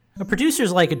A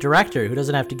producer's like a director who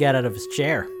doesn't have to get out of his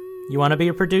chair. You want to be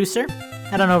a producer?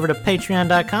 Head on over to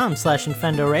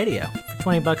patreon.com/InfendoRadio. For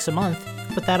 $20 a month,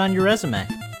 put that on your resume.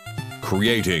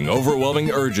 Creating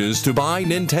overwhelming urges to buy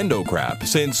Nintendo crap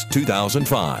since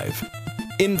 2005.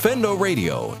 Infendo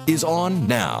Radio is on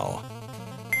now.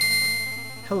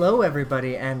 Hello,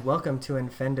 everybody, and welcome to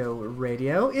Infendo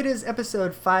Radio. It is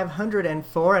episode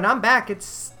 504, and I'm back.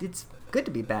 It's good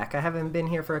to be back. I haven't been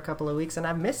here for a couple of weeks, and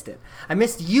I've missed it. I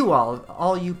missed you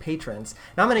all you patrons.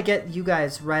 Now I'm going to get you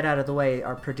guys right out of the way,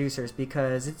 our producers,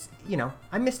 because it's,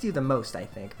 I missed you the most, I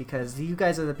think, because you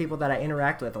guys are the people that I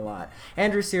interact with a lot.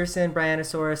 Andrew Searson,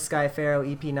 Brianosaurus, Sky Pharaoh,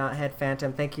 EP Knothead,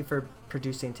 Phantom, thank you for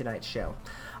producing tonight's show.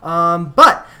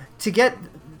 But to get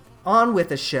on with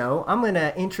the show, I'm going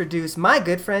to introduce my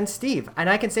good friend Steve. And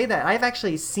I can say that I've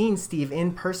actually seen Steve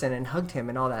in person and hugged him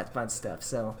and all that fun stuff.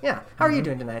 So, yeah. How are you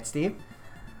doing tonight, Steve?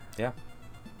 Yeah.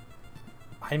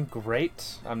 I'm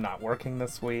great. I'm not working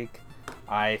this week.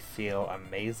 I feel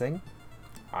amazing.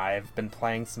 I've been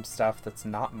playing some stuff that's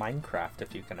not Minecraft,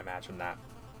 if you can imagine that.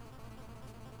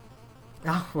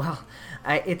 Oh, well,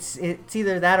 it's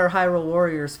either that or Hyrule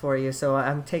Warriors for you, so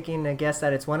I'm taking a guess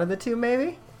that it's one of the two,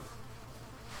 maybe?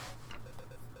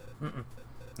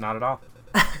 Not at all.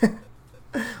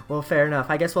 Well, fair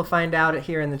enough. I guess we'll find out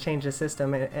here in the Change the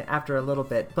System after a little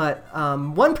bit. But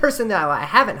one person that I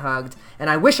haven't hugged, and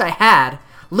I wish I had,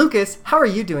 Lucas, how are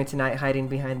you doing tonight hiding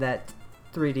behind that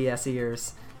 3DS of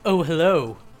yours? Oh,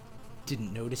 hello.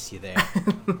 Didn't notice you there.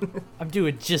 I'm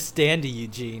doing just dandy,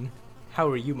 Eugene. How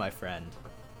are you, my friend?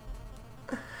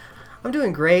 I'm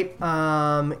doing great.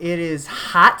 It is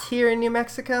hot here in New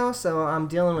Mexico, so I'm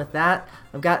dealing with that.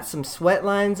 I've got some sweat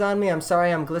lines on me. I'm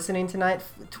sorry I'm glistening tonight,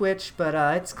 Twitch, but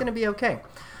it's going to be okay.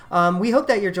 We hope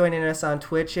that you're joining us on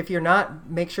Twitch. If you're not,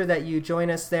 make sure that you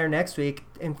join us there next week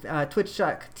in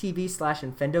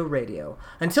twitch.tv/Infendo Radio.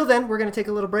 Until then, we're going to take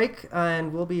a little break,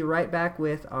 and we'll be right back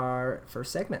with our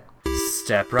first segment.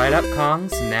 Step right up,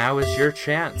 Kongs. Now is your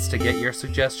chance to get your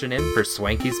suggestion in for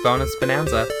Swanky's Bonus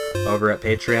Bonanza over at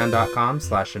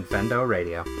patreon.com/Infendo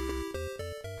Radio.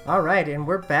 All right, and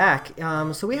we're back.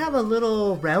 So we have a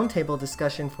little roundtable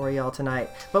discussion for y'all tonight,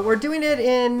 but we're doing it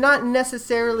in not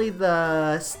necessarily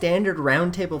the standard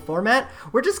roundtable format.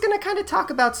 We're just going to kind of talk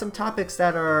about some topics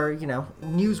that are,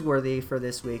 newsworthy for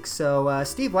this week. So,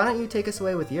 Steve, why don't you take us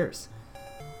away with yours?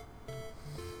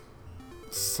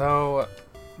 So,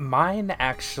 mine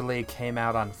actually came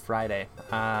out on Friday.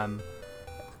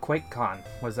 QuakeCon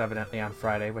was evidently on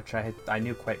Friday, which I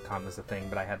knew QuakeCon was a thing,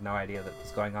 but I had no idea that it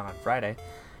was going on Friday.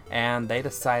 And they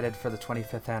decided for the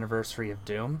 25th anniversary of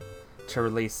Doom to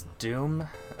release Doom,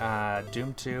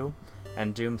 Doom 2,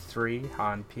 and Doom 3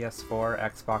 on PS4,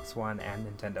 Xbox One, and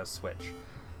Nintendo Switch.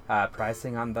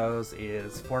 Pricing on those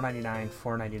is $4.99,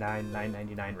 $4.99,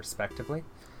 $9.99 respectively.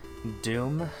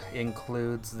 Doom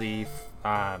includes the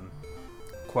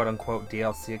quote-unquote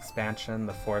DLC expansion,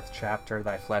 the 4th chapter,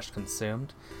 Thy Flesh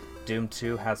Consumed. Doom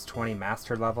 2 has 20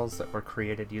 master levels that were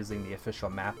created using the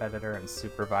official map editor and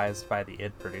supervised by the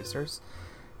id producers.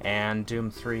 And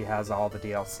Doom 3 has all the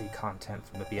DLC content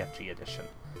from the BFG edition.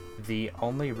 The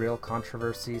only real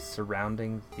controversy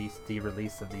surrounding the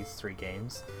release of these three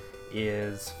games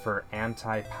is for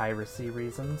anti-piracy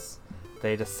reasons.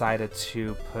 They decided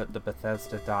to put the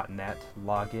Bethesda.net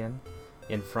login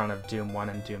in front of Doom 1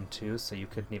 and Doom 2, so you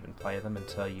couldn't even play them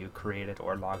until you created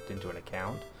or logged into an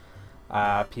account.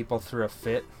 People threw a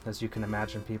fit, as you can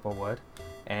imagine people would,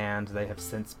 and they have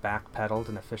since backpedaled.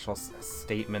 An official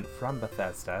statement from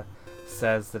Bethesda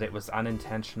says that it was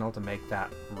unintentional to make that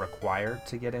required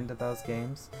to get into those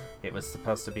games. It was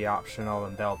supposed to be optional,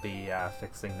 and they'll be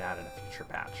fixing that in a future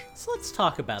patch. So let's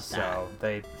talk about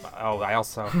that. I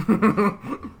also,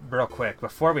 real quick,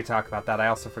 before we talk about that, I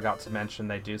also forgot to mention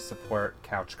they do support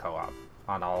couch co-op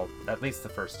on at least the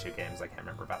first two games. I can't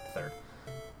remember about the third.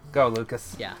 Go,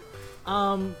 Lucas. Yeah.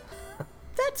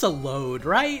 That's a load,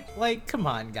 right? Like, come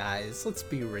on, guys. Let's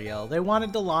be real. They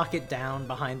wanted to lock it down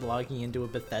behind logging into a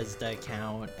Bethesda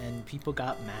account, and people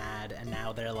got mad, and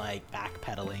now they're,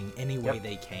 backpedaling any way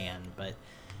they can. But,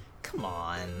 come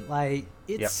on.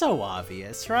 It's so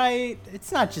obvious, right?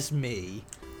 It's not just me.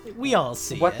 We all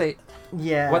see what it.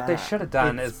 What they should have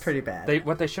done is pretty bad.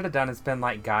 What they should have done is been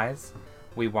like, guys,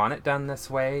 we want it done this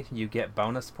way. You get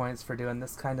bonus points for doing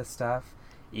this kind of stuff.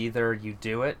 Either you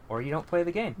do it or you don't play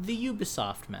the game. The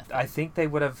Ubisoft method. I think they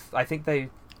would have.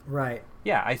 Right.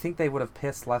 Yeah, I think they would have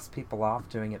pissed less people off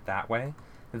doing it that way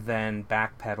than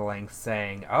backpedaling,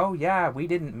 saying, "Oh yeah, we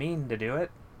didn't mean to do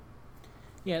it."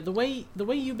 Yeah, the way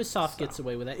Ubisoft gets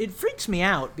away with it, it freaks me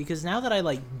out because now that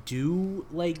I do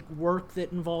work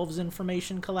that involves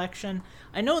information collection,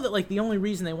 I know that the only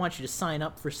reason they want you to sign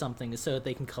up for something is so that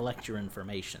they can collect your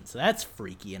information. So that's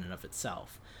freaky in and of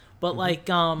itself. But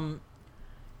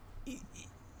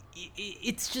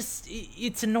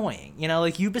it's annoying,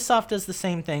 Ubisoft does the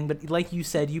same thing, but like you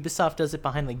said, Ubisoft does it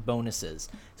behind bonuses.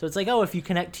 So it's if you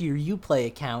connect to your Uplay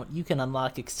account, you can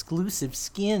unlock exclusive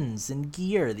skins and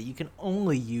gear that you can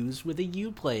only use with a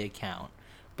Uplay account.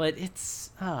 But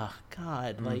it's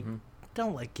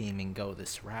don't let gaming go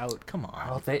this route. Come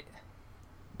on. Well,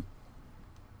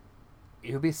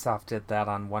 Ubisoft did that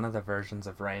on one of the versions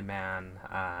of Rayman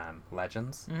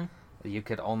Legends. Mm-hmm. You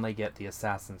could only get the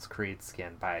Assassin's Creed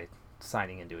skin by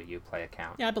signing into a Uplay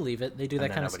account. Yeah, I believe it. They do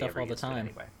that kind of stuff all the time.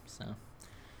 Anyway. So,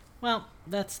 well,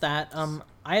 that's that.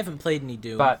 I haven't played any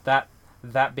Doom. But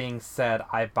that being said,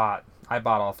 I bought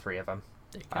all 3 of them.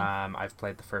 There you go. I've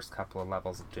played the first couple of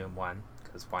levels of Doom 1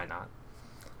 because why not?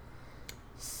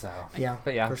 So Yeah,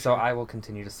 but yeah, for so sure. I will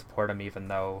continue to support them even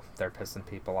though they're pissing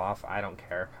people off. I don't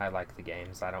care. I like the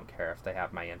games. I don't care if they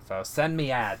have my info. Send me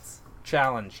ads.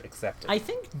 Challenge accepted. I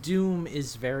think Doom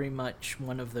is very much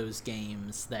one of those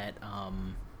games that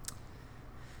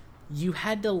you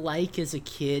had to like as a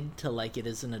kid to like it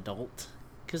as an adult.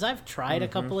 Because I've tried a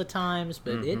couple of times,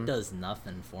 but it does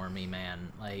nothing for me,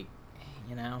 man.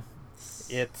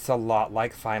 It's a lot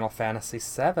like Final Fantasy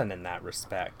VII in that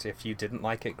respect. If you didn't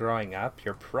like it growing up,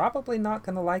 you're probably not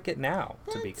going to like it now,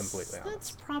 to be completely honest.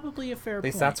 That's probably a fair point. At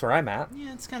least that's where I'm at.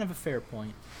 Yeah, it's kind of a fair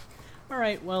point. All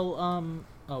right, well,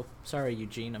 oh, sorry,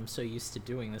 Eugene. I'm so used to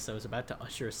doing this. I was about to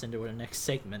usher us into our next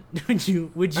segment. Would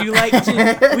you like to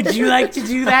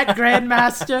do that,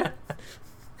 Grandmaster?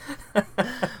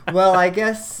 Well, I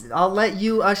guess I'll let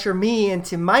you usher me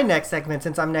into my next segment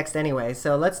since I'm next anyway.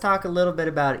 So let's talk a little bit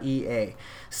about EA.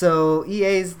 So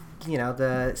EA's,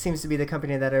 seems to be the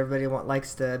company that everybody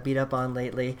likes to beat up on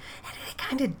lately, and they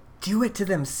kind of do it to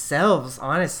themselves,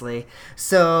 honestly.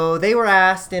 So they were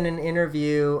asked in an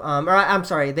interview,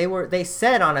 they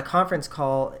said on a conference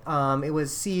call, it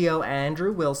was CEO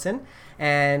Andrew Wilson,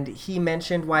 and he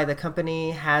mentioned why the company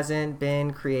hasn't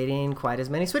been creating quite as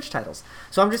many Switch titles.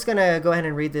 So I'm just going to go ahead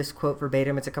and read this quote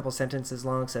verbatim. It's a couple sentences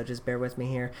long, so just bear with me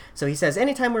here. So he says,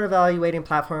 anytime we're evaluating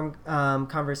platform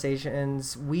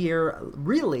conversations, we're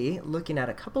really looking at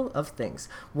a couple of things.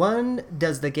 One,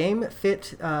 does the game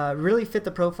really fit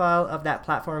the profile of that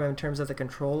platform in terms of the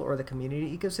control or the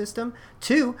community ecosystem?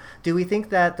 2, do we think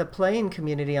that the playing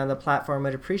community on the platform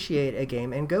would appreciate a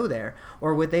game and go there,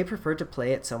 or would they prefer to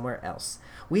play it somewhere else?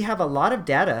 We have a lot of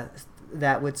data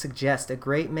that would suggest a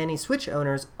great many Switch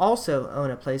owners also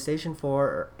own a PlayStation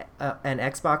 4, an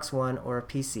Xbox One, or a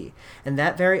PC, and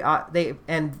that very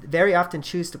often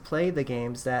choose to play the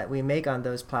games that we make on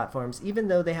those platforms, even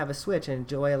though they have a Switch and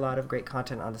enjoy a lot of great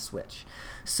content on the Switch.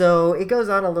 So it goes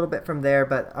on a little bit from there,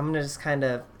 but I'm gonna just kind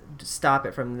of stop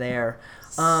it from there.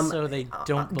 So they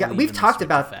don't believe we've in talked the Switch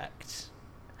about effect.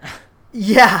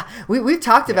 Yeah, we've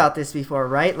talked about this before,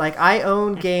 right? I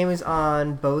own games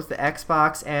on both the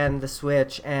Xbox and the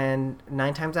Switch, and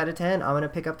 9 times out of 10, I'm going to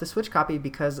pick up the Switch copy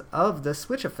because of the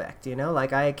Switch effect,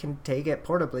 I can take it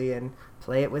portably and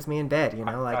play it with me in bed,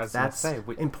 that's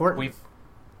important.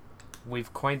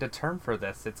 We've coined a term for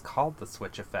this. It's called the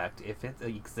Switch effect. If it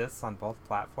exists on both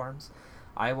platforms,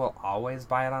 I will always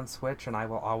buy it on Switch, and I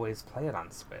will always play it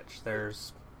on Switch.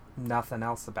 There's nothing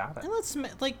else about it. And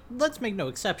let's make no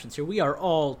exceptions here. We are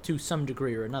all, to some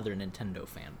degree or another, Nintendo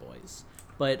fanboys.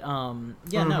 But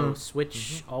no,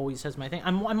 Switch always has my thing.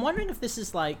 I'm wondering if this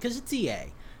is because it's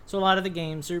EA, so a lot of the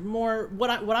games are more what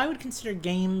I would consider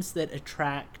games that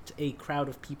attract a crowd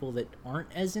of people that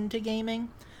aren't as into gaming.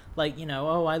 I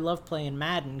love playing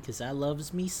Madden because I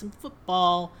loves me some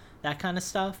football, that kind of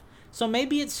stuff. So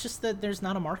maybe it's just that there's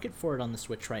not a market for it on the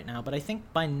Switch right now. But I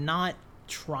think by not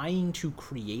trying to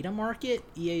create a market,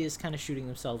 EA is kind of shooting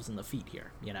themselves in the feet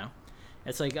here,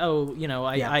 It's I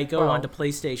go onto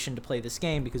PlayStation to play this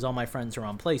game because all my friends are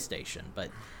on PlayStation, but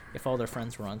if all their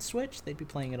friends were on Switch, they'd be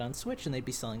playing it on Switch, and they'd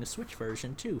be selling a Switch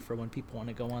version too for when people want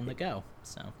to go on the go.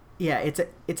 So yeah,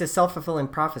 it's a self-fulfilling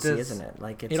prophecy, isn't it?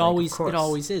 It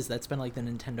always is. That's been the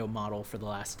Nintendo model for the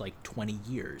last 20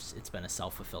 years. It's been a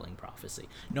self-fulfilling prophecy.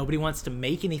 Nobody wants to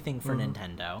make anything for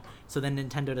Nintendo, so then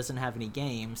Nintendo doesn't have any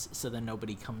games, so then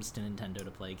nobody comes to Nintendo to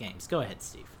play games. Go ahead,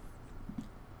 Steve.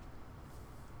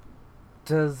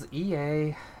 Does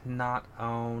EA not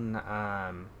own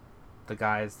the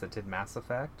guys that did Mass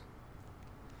Effect?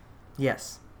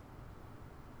 Yes.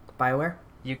 BioWare?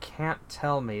 You can't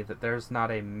tell me that there's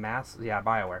not a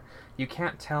BioWare. You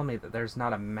can't tell me that there's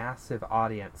not a massive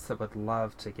audience that would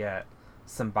love to get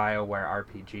some BioWare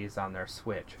RPGs on their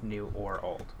Switch, new or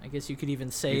old. I guess you could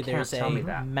even say You can't there's tell me a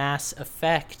that. mass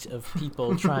effect of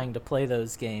people trying to play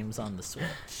those games on the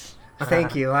Switch.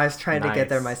 Thank you. I was trying to get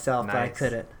there Nice, myself, but I nice.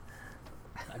 couldn't.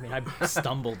 I mean, I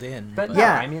stumbled in. But no,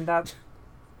 Yeah. I mean that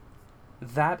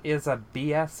is a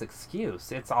BS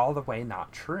excuse. It's all the way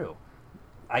not true.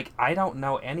 I don't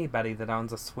know anybody that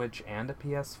owns a Switch and a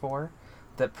PS4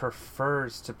 that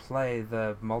prefers to play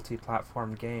the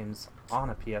multi-platform games on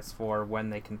a PS4 when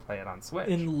they can play it on Switch.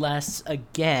 Unless,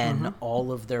 again,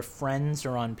 all of their friends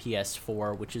are on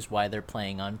PS4, which is why they're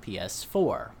playing on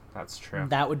PS4. That's true.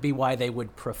 That would be why they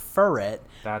would prefer it.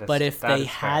 That is- But if that they is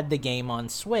had fair. the game on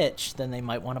Switch, then they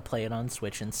might want to play it on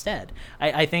Switch instead.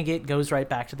 I think it goes right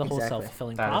back to the whole Exactly.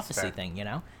 self-fulfilling That is prophecy fair. thing, you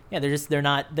know? Yeah, they're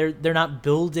not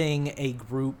building a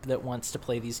group that wants to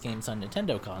play these games on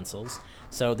Nintendo consoles.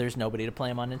 So there's nobody to play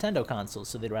them on Nintendo consoles,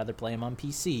 so they'd rather play them on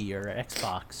PC or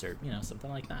Xbox or, something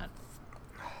like that.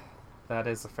 That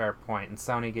is a fair point. And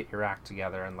Sony, get your act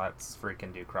together and let's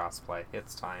freaking do crossplay.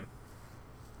 It's time.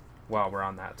 While we're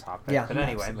on that topic. Yeah. But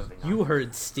anyway, moving on. You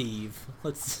heard Steve.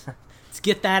 Let's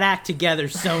get that act together,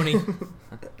 Sony.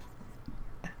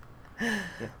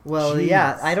 Well, Jeez.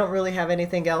 yeah, I don't really have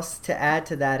anything else to add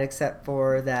to that except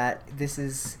for that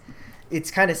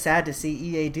it's kind of sad to see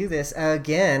EA do this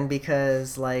again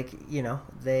because,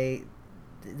 they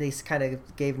kind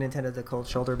of gave Nintendo the cold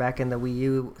shoulder back in the Wii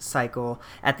U cycle.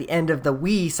 At the end of the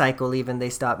Wii cycle, even, they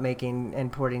stopped making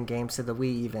and porting games to the Wii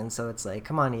even. So it's like,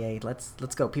 come on, EA, let's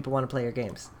go. People want to play your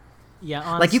games. Yeah,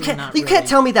 honestly, You can't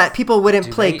tell me that people wouldn't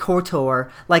Do play they- KOTOR,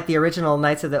 like the original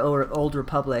Knights of the Old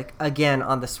Republic, again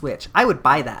on the Switch. I would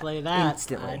buy that play that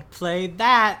instantly. I'd play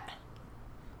that.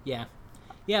 Yeah,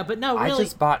 but no, really. I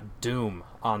just bought Doom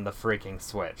on the freaking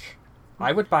Switch.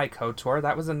 I would buy KOTOR.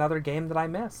 That was another game that I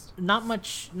missed. Not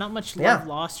much love Yeah.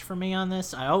 lost for me on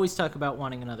this. I always talk about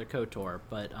wanting another KOTOR,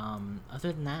 but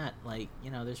other than that,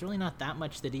 there's really not that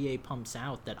much that EA pumps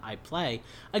out that I play.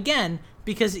 Again,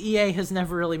 because EA has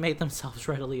never really made themselves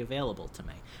readily available to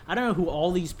me. I don't know who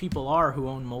all these people are who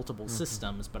own multiple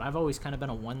systems, but I've always kind of been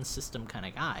a one system kind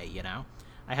of guy,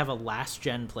 I have a last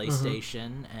gen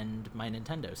PlayStation and my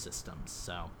Nintendo systems,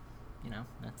 so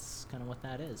that's kind of what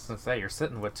that is. So say you're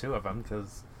sitting with two of them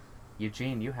because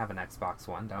Eugene, you have an Xbox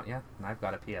One, don't you? And I've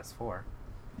got a PS4.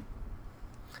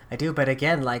 I do, but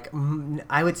again,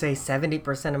 I would say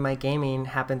 70% of my gaming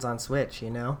happens on Switch,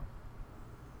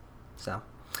 So,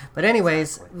 but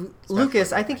anyways, Exactly. Lucas,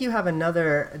 Especially I think you have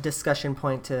another discussion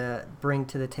point to bring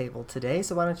to the table today.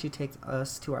 So why don't you take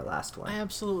us to our last one? I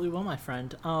absolutely will, my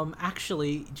friend.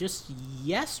 Actually, just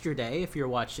yesterday, if you're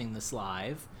watching this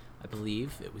live, I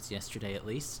believe it was yesterday at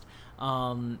least,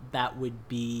 that would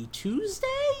be Tuesday?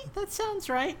 That sounds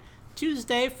right.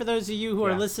 Tuesday, for those of you who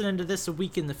are Yeah. listening to this a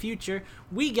week in the future,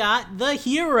 we got the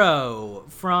Hero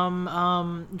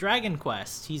from Dragon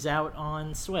Quest. He's out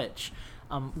on Switch.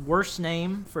 Worst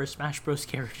name for a Smash Bros.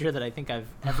 Character that I think I've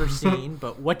ever seen,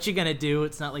 but what you gonna do?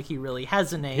 It's not like he really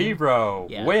has a name. Hero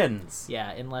Yeah. wins.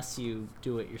 Yeah, unless you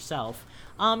do it yourself.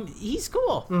 He's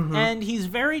cool, Mm-hmm. and he's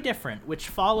very different, which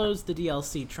follows the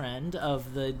DLC trend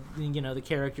of the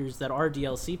characters that are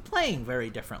DLC playing very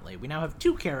differently. We now have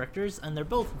two characters, and they're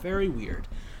both very weird.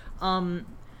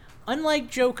 Unlike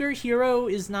Joker, Hero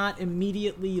is not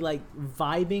immediately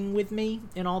vibing with me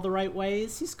in all the right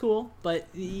ways. He's cool, but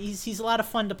he's a lot of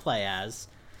fun to play as.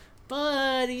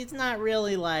 But he's not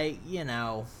really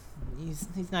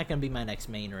he's not going to be my next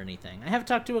main or anything. I have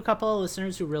talked to a couple of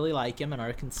listeners who really like him and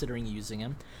are considering using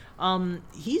him.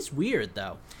 He's weird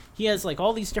though. He has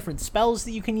all these different spells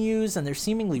that you can use, and they're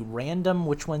seemingly random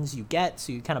which ones you get.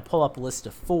 So you kind of pull up a list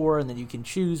of 4, and then you can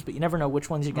choose, but you never know which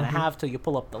ones you're going to have till you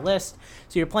pull up the list.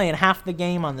 So you're playing half the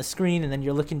game on the screen, and then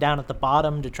you're looking down at the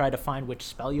bottom to try to find which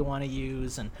spell you want to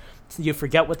use, and you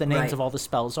forget what the names Right. of all the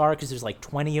spells are because there's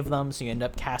 20 of them. So you end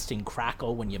up casting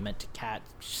Crackle when you meant to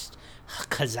cast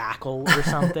Kazackle or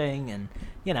something, and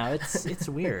it's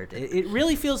weird. It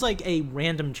really feels like a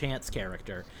random chance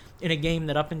character in a game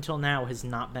that up until now has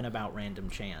not been about random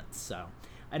chance. So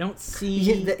I don't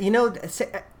see.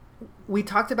 We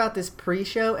talked about this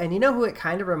pre-show, and who it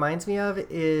kind of reminds me of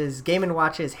is Game &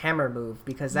 Watch's Hammer Move,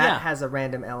 because that Yeah. has a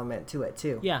random element to it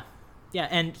too. Yeah,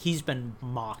 and he's been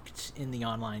mocked in the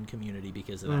online community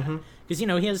because of that. Because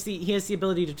he has the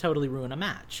ability to totally ruin a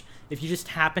match. If you just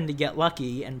happen to get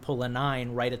lucky and pull a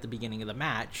 9 right at the beginning of the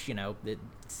match,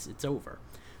 it's over.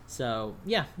 So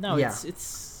yeah,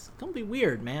 it's gonna be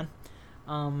weird, man.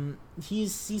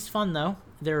 He's fun though.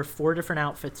 There are 4 different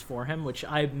outfits for him, which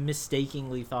I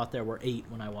mistakenly thought there were 8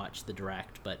 when I watched the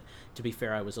direct. But to be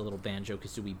fair, I was a little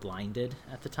Banjo-Kazooie blinded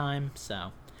at the time.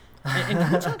 So, and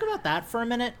can we talk about that for a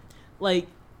minute?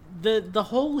 the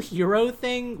whole hero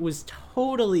thing was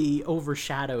totally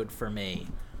overshadowed for me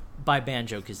by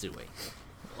Banjo-Kazooie.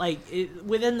 Like,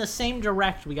 within the same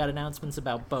direct, we got announcements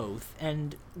about both,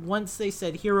 and once they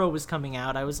said Hero was coming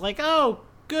out, I was like, oh,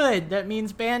 good, that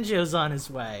means Banjo's on his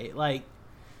way. Like,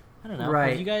 I don't know. Right.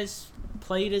 Have you guys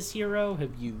played as Hero?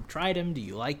 Have you tried him? Do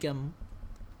you like him?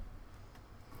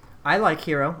 I like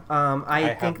Hero.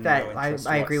 I think have that no interest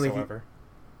I agree with you. whatsoever.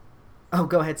 Oh,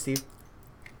 go ahead, Steve.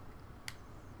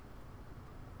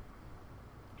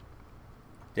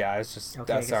 Yeah, I was just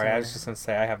Okay, I guess sorry. I I was wanna- just gonna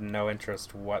say I have no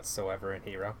interest whatsoever in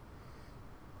Hero.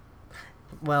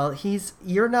 Well,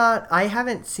 you're not. I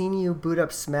haven't seen you boot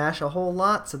up Smash a whole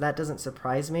lot, so that doesn't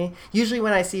surprise me. Usually,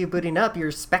 when I see you booting up,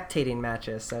 you're spectating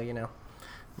matches, so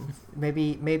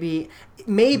maybe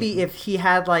if he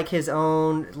had like his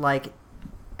own like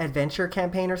adventure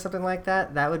campaign or something like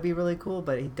that, that would be really cool.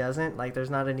 But he doesn't. Like, there's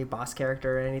not any boss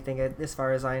character or anything as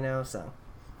far as I know. So,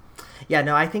 yeah,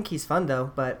 no, I think he's fun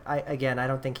though. But I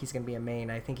don't think he's gonna be a main.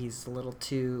 I think he's a little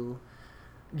too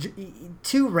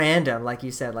random, like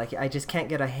you said. Like, I just can't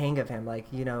get a hang of him. Like,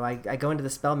 I go into the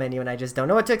spell menu and I just don't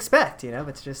know what to expect.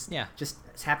 It's just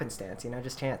it's happenstance.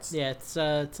 Just chance. Yeah, it's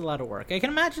a lot of work. I can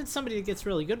imagine somebody that gets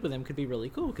really good with him could be really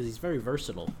cool because he's very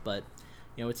versatile. But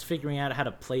it's figuring out how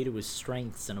to play to his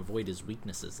strengths and avoid his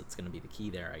weaknesses that's going to be the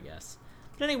key there, I guess.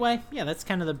 But anyway, yeah, that's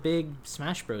kind of the big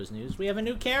Smash Bros. News. We have a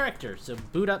new character, so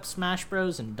boot up Smash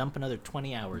Bros. And dump another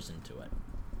 20 hours into it.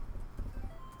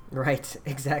 Right,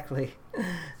 exactly.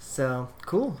 So,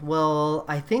 cool. Well,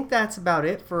 I think that's about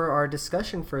it for our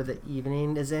discussion for the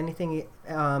evening. Is there anything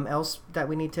else that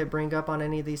we need to bring up on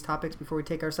any of these topics before we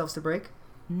take ourselves to break?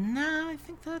 No, I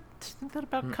think that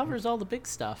about covers all the big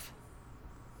stuff.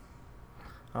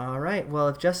 All right. Well,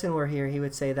 if Justin were here, he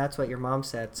would say that's what your mom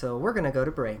said. So we're going to go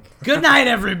to break. Good night,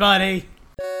 everybody!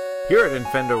 Here at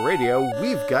Infendo Radio,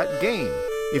 we've got game.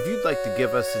 If you'd like to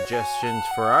give us suggestions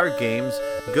for our games,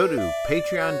 go to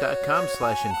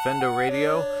patreon.com/Infendo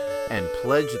Radio and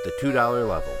pledge at the $2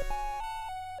 level.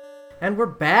 And we're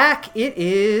back. It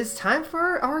is time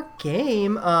for our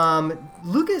game.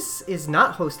 Lucas is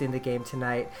not hosting the game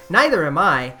tonight. Neither am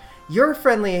I. Your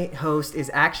friendly host is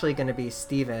actually going to be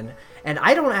Steven. And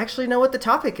I don't actually know what the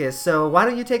topic is, so why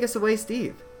don't you take us away,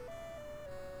 Steve?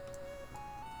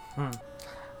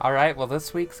 All right. Well,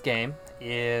 this week's game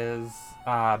is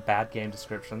Bad Game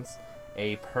Descriptions,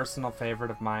 a personal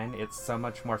favorite of mine. It's so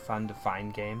much more fun to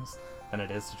find games than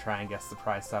it is to try and guess the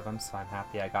price of them, so I'm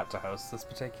happy I got to host this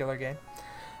particular game.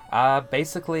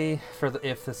 Basically,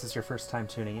 if this is your first time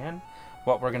tuning in,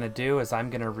 what we're going to do is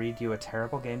I'm going to read you a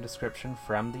terrible game description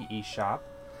from the eShop,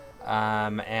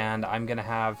 and I'm going to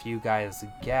have you guys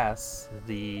guess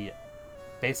the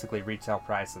basically retail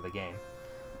price of the game.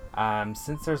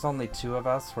 Since there's only two of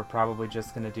us, we're probably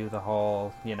just going to do the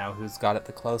whole, who's got it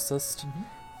the closest,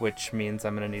 which means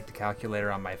I'm going to need the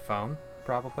calculator on my phone,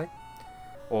 probably.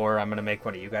 Or I'm going to make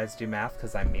one of you guys do math,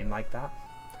 because I'm mean like that.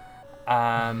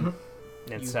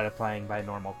 Instead of playing by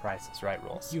normal Price is Right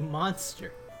rules. You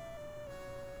monster.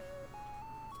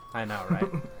 I know, right?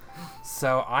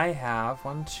 So I have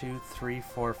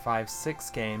 6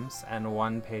 games and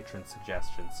 1 patron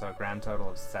suggestion, so a grand total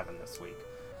of 7 this week,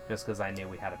 just because I knew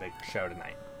we had a bigger show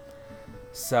tonight.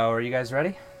 So, are you guys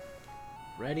ready?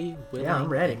 Ready, willing, Yeah, I'm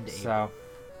ready. and able. So,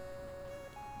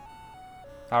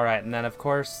 alright, and then of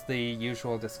course the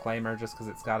usual disclaimer, just because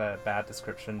it's got a bad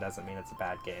description doesn't mean it's a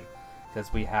bad game,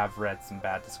 because we have read some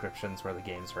bad descriptions where the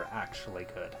games were actually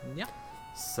good. Yep.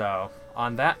 So,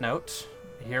 on that note,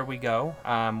 here we go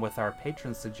with our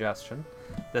patron suggestion.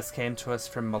 This came to us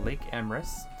from Malik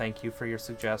Emrys. Thank you for your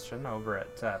suggestion over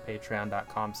at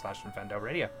patreon.com/Infendo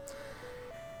Radio.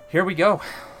 Here we go.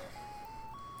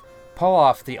 Pull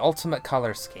off the ultimate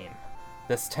color scheme.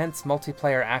 This tense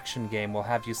multiplayer action game will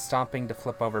have you stomping to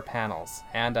flip over panels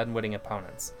and unwitting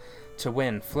opponents. To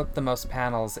win, flip the most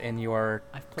panels in your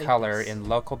I've played color this. in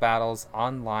local battles,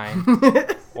 online,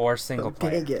 or single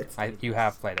player. Dang it. You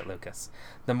have played it, Lucas.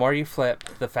 The more you flip,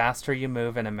 the faster you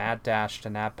move in a mad dash to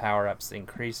nab power-ups,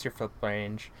 increase your flip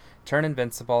range, turn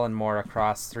invincible, and more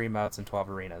across 3 modes and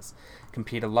 12 arenas.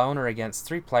 Compete alone or against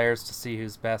 3 players to see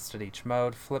who's best at each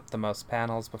mode. Flip the most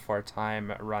panels before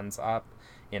time runs up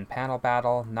in panel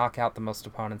battle. Knock out the most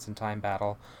opponents in time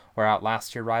battle, or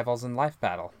outlast your rivals in life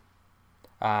battle.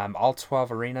 All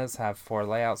 12 arenas have 4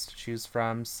 layouts to choose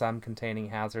from, some containing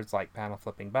hazards like panel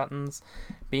flipping buttons,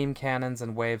 beam cannons,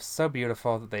 and waves so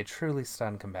beautiful that they truly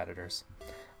stun competitors.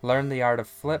 Learn the art of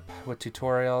flip with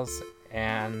tutorials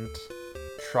and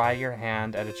try your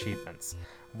hand at achievements.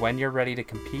 When you're ready to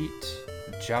compete,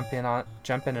 jump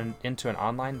into an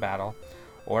online battle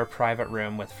or private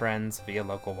room with friends via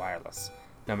local wireless.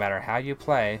 No matter how you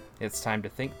play, it's time to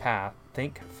think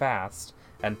fast,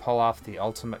 and pull off the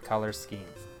ultimate color scheme.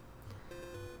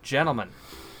 Gentlemen,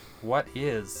 what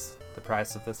is the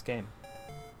price of this game?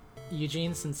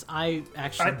 Eugene, since I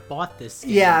actually bought this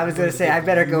game, Yeah, I was I'm gonna going say, I give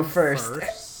better you go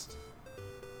first.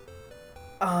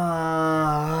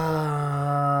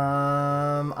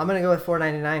 I'm gonna go with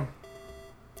 $4.99.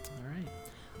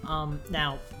 All right.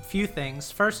 Now, few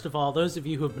things. First of all, those of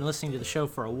you who have been listening to the show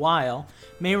for a while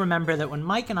may remember that when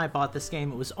Mike and I bought this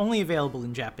game, it was only available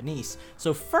in Japanese.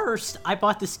 So first, I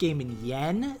bought this game in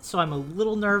yen, so I'm a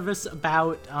little nervous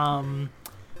about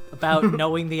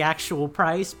knowing the actual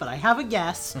price, but I have a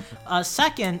guess.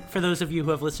 Second, for those of you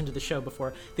who have listened to the show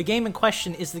before, the game in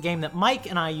question is the game that Mike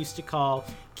and I used to call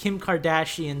Kim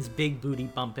Kardashian's Big Booty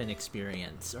Bumpin'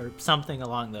 Experience, or something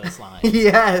along those lines.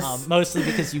 Yes. Mostly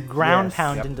because you ground Yes.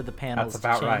 pound Yep. into the panels That's to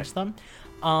about change right.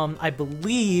 them. I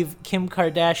believe Kim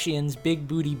Kardashian's Big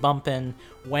Booty Bumpin'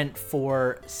 went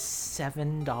for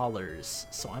 $7,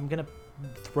 so I'm gonna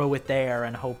throw it there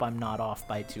and hope I'm not off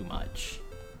by too much.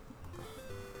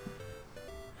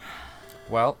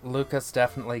 Well, Lucas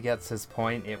definitely gets his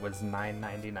point. It was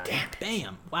 $9.99.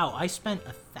 Bam! Wow, I spent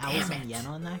 1,000 yen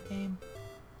on that game?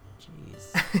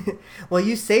 Jeez. Well,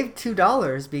 you saved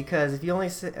 $2 because if you only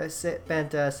spent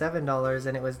 $7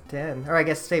 and it was $10, or I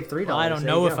guess saved $3. Well, I don't there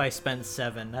know you if go. I spent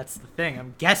 7. That's the thing.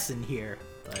 I'm guessing here.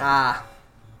 But, Ah,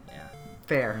 yeah.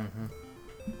 fair.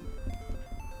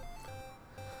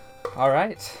 All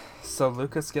right. So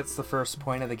Lucas gets the first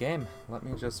point of the game. Let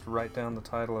me just write down the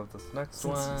title of this next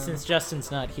one. Since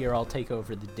Justin's not here, I'll take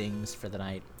over the dings for the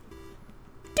night.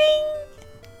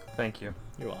 Thank you.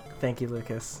 You're welcome. Thank you,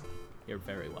 Lucas. You're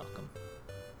very welcome.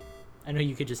 I know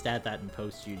you could just add that in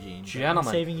post, Eugene. But Gentlemen.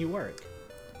 I'm saving you work.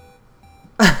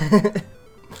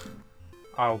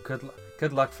 Oh,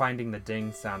 good luck finding the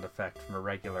ding sound effect from a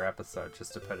regular episode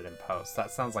just to put it in post.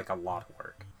 That sounds like a lot of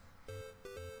work.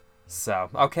 So,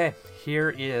 okay,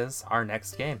 here is our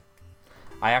next game.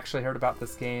 I actually heard about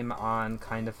this game on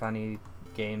Kinda Funny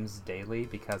Games Daily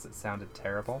because it sounded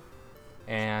terrible.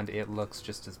 And it looks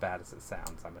just as bad as it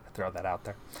sounds. I'm going to throw that out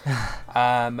there.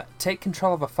 Take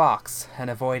control of a fox and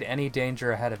avoid any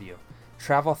danger ahead of you.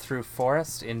 Travel through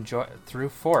forest, enjoying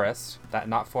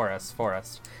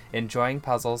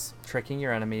puzzles, tricking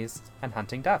your enemies, and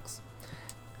hunting ducks.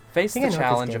 Face think I the know what this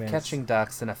challenge game of is. catching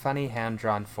ducks in a funny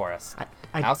hand-drawn forest.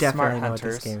 I Outsmart definitely know what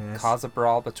this hunters, game is. cause a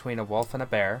brawl between a wolf and a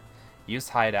bear, use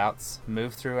hideouts,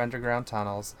 move through underground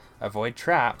tunnels, avoid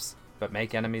traps, but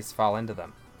make enemies fall into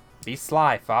them. Be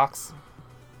sly, fox.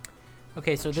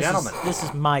 Okay, so Gentlemen. this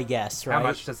is my guess, right? How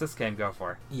much does this game go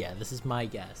for? Yeah, this is my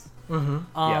guess. Mm-hmm.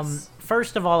 Yes.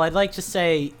 First of all, I'd like to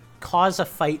say cause a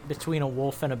fight between a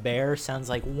wolf and a bear sounds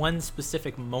like one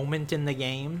specific moment in the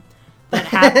game that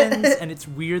happens, and it's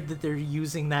weird that they're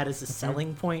using that as a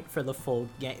selling point for the full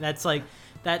game. That's like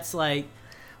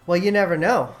Well, you never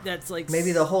know.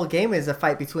 Maybe the whole game is a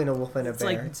fight between a wolf and a it's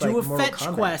bear. like It's do like a Mortal fetch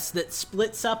Kombat. quest that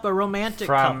splits up a romantic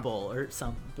From- couple or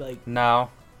something like. No.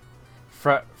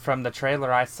 From the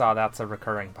trailer I saw, that's a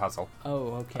recurring puzzle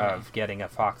Oh, okay. of getting a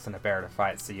fox and a bear to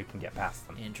fight so you can get past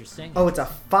them. Interesting. Oh, it's a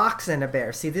fox and a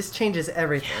bear. See, this changes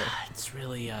everything. It's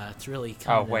really Oh,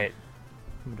 coming wait.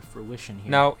 to fruition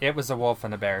here. No, it was a wolf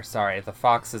and a bear. Sorry, the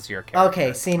fox is your character.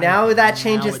 Okay, see, now that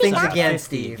changes Now it's things up to again, 50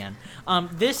 Steve. again.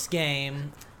 This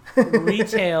game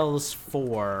retails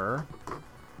for...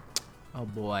 Oh,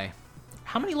 boy.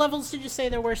 How many levels did you say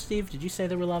there were, Steve? Did you say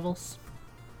there were levels?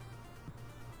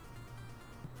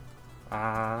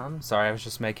 Sorry, I was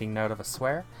just making note of a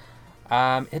swear.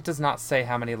 It does not say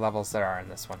how many levels there are in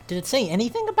this one. Did it say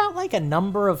anything about, like, a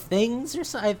number of things or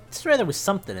something? I swear there was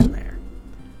something in there.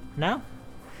 No?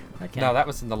 Okay. No, that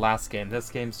was in the last game. This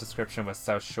game's description was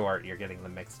so short, you're getting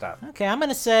them mixed up. Okay, I'm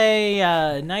gonna say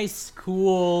nice,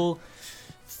 cool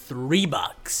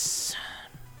 $3.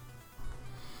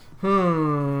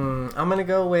 I'm gonna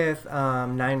go with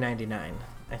 $9.99.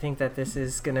 I think that this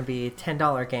is gonna be a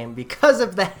 $10 game because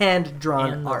of the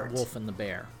hand-drawn And art. the wolf and the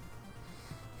bear.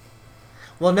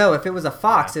 Well, no, if it was a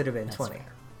fox, Yeah, it'd have been that's 20.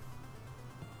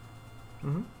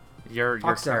 fair. Your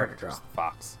Fox are hard to character's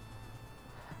draw. fox.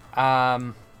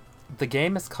 The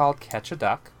game is called Catch a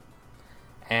Duck,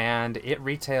 and it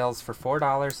retails for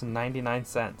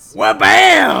 $4.99. Well,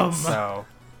 bam! So,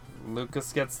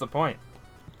 Lucas gets the point.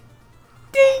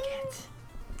 Dang it!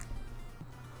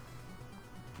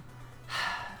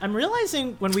 I'm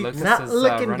realizing when we... Lucas Not is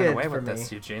looking running good away for with me. this,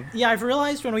 Eugene. Yeah, I've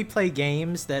realized when we play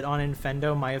games that on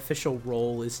Infendo, my official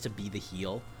role is to be the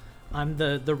heel. I'm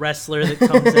the wrestler that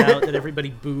comes out that everybody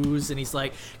boos, and he's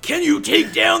like, "Can you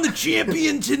take down the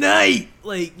champion tonight?"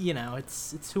 Like, you know,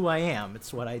 it's who I am.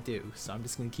 It's what I do. So I'm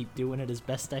just gonna keep doing it as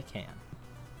best I can.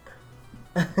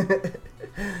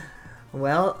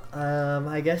 Well,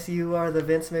 I guess you are the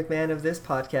Vince McMahon of this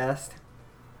podcast.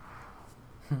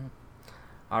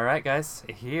 All right, guys.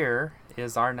 Here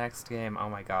is our next game. Oh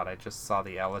my god, I just saw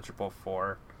the eligible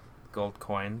for gold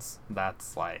coins.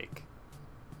 That's like...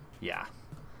 yeah.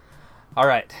 All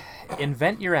right.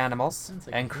 Invent your animals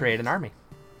like and create an army.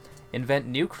 Invent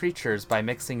new creatures by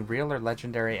mixing real or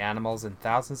legendary animals in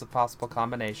thousands of possible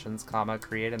combinations, comma,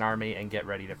 create an army and get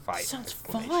ready to fight. Sounds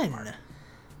Exclamation fun. mark.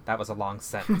 That was a long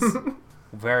sentence.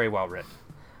 Very well written.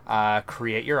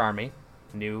 Create your army,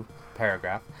 new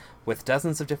paragraph, with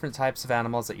dozens of different types of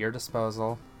animals at your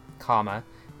disposal, comma,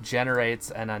 generates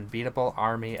an unbeatable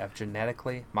army of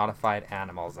genetically modified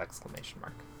animals, exclamation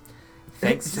mark.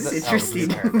 Thanks to This is the interesting.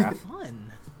 new paragraph.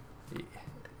 Fun.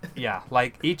 Yeah,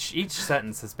 like each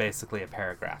sentence is basically a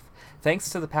paragraph. Thanks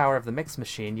to the power of the mix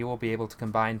machine, you will be able to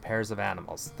combine pairs of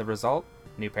animals. The result,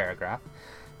 new paragraph.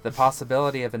 The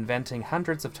possibility of inventing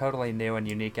hundreds of totally new and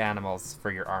unique animals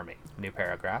for your army. New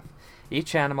paragraph.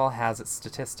 Each animal has its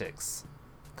statistics,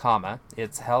 comma,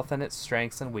 its health and its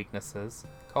strengths and weaknesses,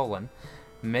 colon.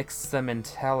 Mix them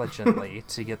intelligently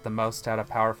to get the most out of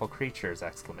powerful creatures,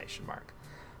 exclamation mark.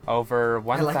 Over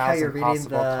I like how you're 1,000 reading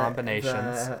possible the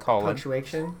combinations, colon.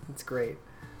 punctuation. It's great.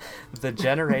 The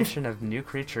generation of new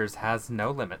creatures has no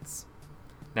limits.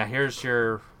 Now here's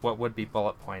your what would be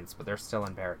bullet points, but they're still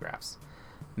in paragraphs.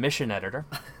 Mission editor.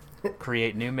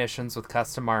 Create new missions with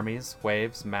custom armies,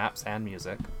 waves, maps, and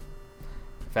music.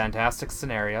 Fantastic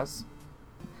scenarios.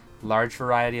 Large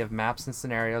variety of maps and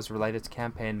scenarios related to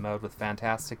campaign mode with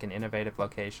fantastic and innovative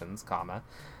locations, comma.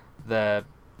 The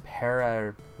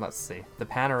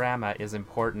panorama is an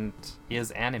important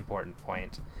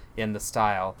point in the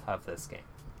style of this game.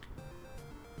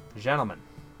 Gentlemen,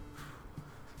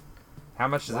 how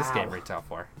much does this game Wow. retail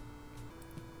for?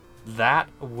 That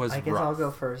was I guess rough. I'll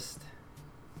go first.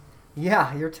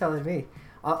 Yeah, you're telling me.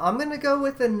 I'm gonna go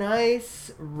with a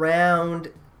nice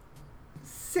round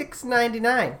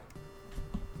 $6.99.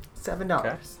 $7.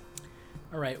 Okay.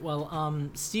 All right. Well,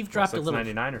 Steve dropped a little.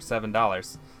 $6.99 or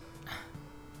 $7?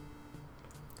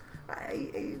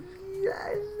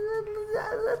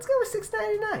 Let's go with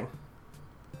 $6.99.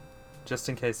 Just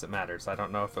in case it matters. I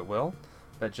don't know if it will,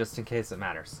 but just in case it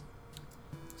matters.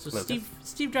 So Lucas.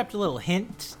 Steve dropped a little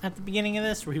hint at the beginning of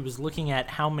this where he was looking at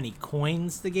how many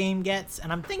coins the game gets,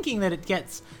 and I'm thinking that it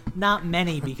gets not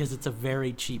many because it's a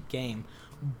very cheap game.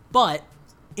 But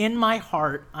in my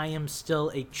heart, I am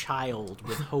still a child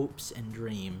with hopes and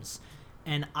dreams.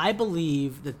 And I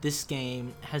believe that this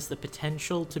game has the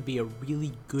potential to be a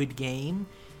really good game,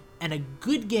 and a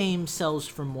good game sells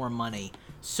for more money.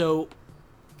 So,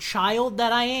 child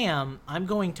that I am, I'm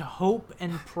going to hope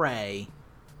and pray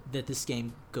that this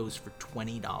game goes for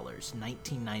 $20.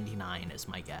 $19.99 is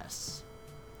my guess.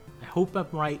 I hope I'm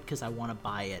right because I want to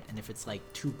buy it, and if it's like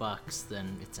 $2,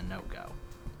 then it's a no-go.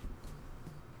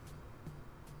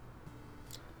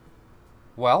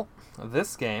 Well,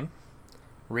 this game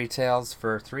retails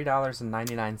for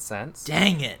 $3.99.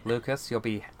 Dang it! Lucas, you'll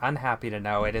be unhappy to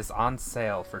know it is on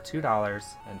sale for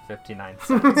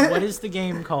 $2.59. What is the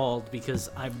game called? Because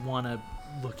I want to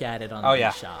look at it on Oh the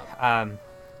yeah, shop.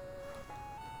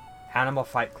 Animal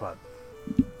Fight Club.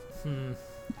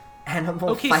 Animal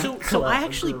Okay, Fight so Club. I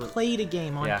actually played a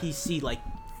game on Yeah. PC like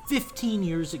 15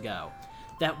 years ago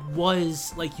that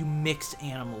was like you mix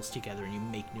animals together and you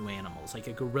make new animals, like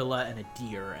a gorilla and a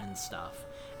deer and stuff.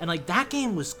 And like that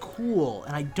game was cool,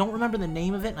 and I don't remember the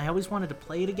name of it, and I always wanted to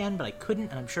play it again, but I couldn't,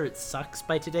 and I'm sure it sucks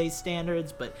by today's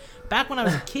standards, but back when I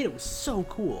was a kid, it was so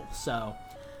cool, so...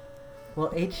 Well,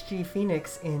 HG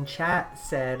Phoenix in chat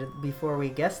said, before we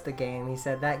guessed the game, he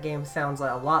said that game sounds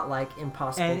a lot like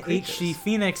Impossible And Creatures. HG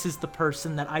Phoenix is the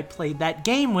person that I played that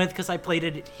game with, because I played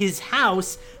it at his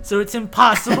house, so it's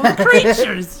Impossible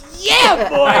Creatures! Yeah,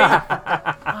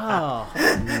 boy! Oh,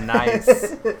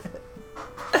 Nice.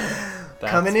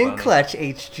 That's Coming in funny. clutch,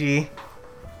 HG.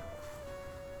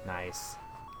 Nice.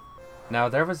 No,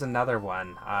 there was another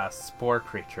one. Spore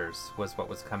Creatures was what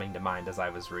was coming to mind as I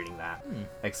was reading that.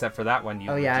 Except for that one,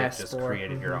 you Oh, legit yeah, just Spore,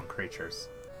 created your own creatures.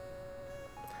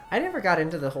 I never got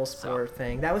into the whole Spore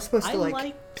thing. That was supposed I to,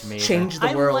 liked... Me change the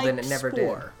I world, and liked it never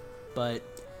Spore, but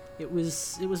it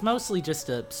was mostly just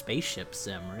a spaceship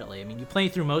sim, really. I mean, you play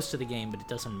through most of the game, but it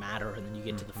doesn't matter, and then you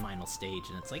get to the final stage,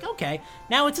 and it's like, okay,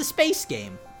 now it's a space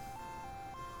game.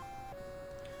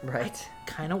 Right.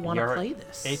 Kind of want to Your play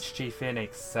this. HG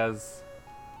Phoenix says...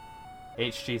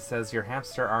 HG says, your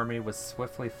hamster army was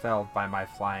swiftly felled by my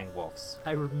flying wolves.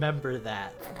 I remember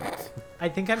that. I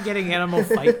think I'm getting Animal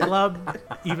Fight Club,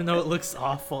 even though it looks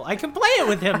awful. I can play it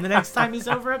with him the next time he's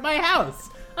over at my house.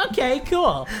 Okay,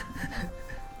 cool.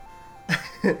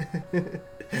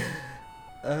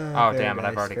 Oh, very damn it!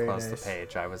 I've nice, already very closed nice. the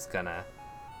page. I was gonna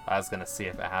see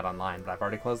if it had online, but I've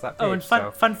already closed that page. Oh, and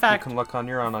fun fact. You can look on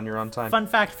your own time. Fun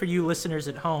fact for you listeners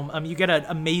at home: you get an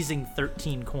amazing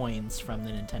 13 coins from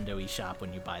the Nintendo eShop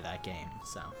when you buy that game.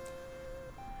 So,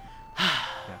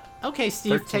 okay,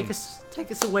 Steve, 13.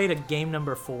 take us away to game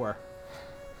number 4.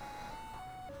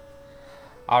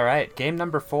 All right, game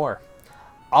number 4.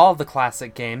 All the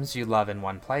classic games you love in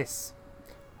one place.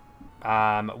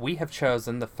 We have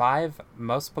chosen the 5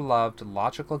 most beloved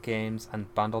logical games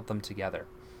and bundled them together.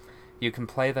 You can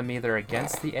play them either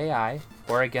against the AI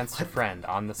or against a friend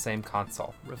on the same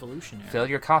console. Revolutionary. Fill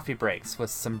your coffee breaks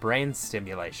with some brain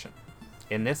stimulation.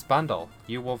 In this bundle,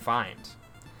 you will find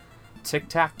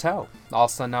Tic-Tac-Toe,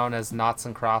 also known as Noughts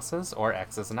and Crosses or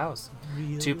X's and O's.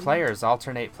 Really? 2 players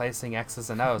alternate placing X's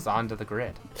and O's onto the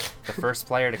grid. The first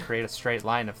player to create a straight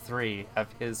line of 3 of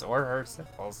his or her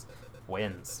symbols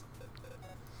wins.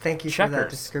 Thank you for that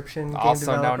Checkers, description, game also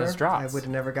known developer. as drops. I would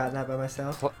have never gotten that by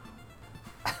myself.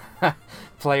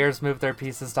 Players move their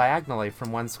pieces diagonally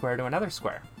from one square to another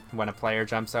square. When a player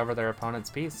jumps over their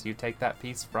opponent's piece, you take that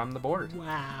piece from the board.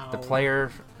 Wow.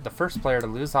 The first player to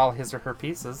lose all his or her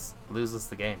pieces loses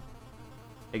the game.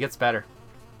 It gets better.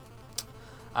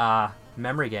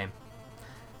 Memory game.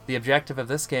 The objective of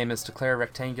this game is to clear a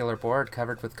rectangular board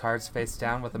covered with cards face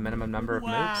down with a minimum number of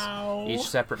Wow. moves. Each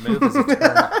separate move is to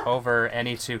turn over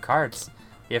any 2 cards.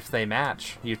 If they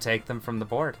match, you take them from the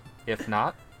board. If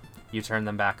not, you turn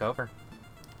them back over.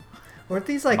 Weren't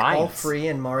these like all Mines. free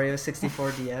in Mario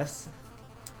 64 DS?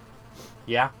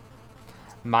 Yeah.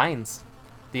 Mines.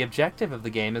 The objective of the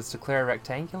game is to clear a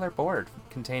rectangular board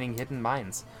containing hidden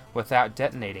mines without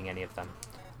detonating any of them.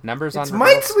 Numbers It's on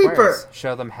revealed Minesweeper! squares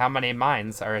show them how many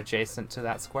mines are adjacent to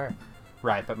that square.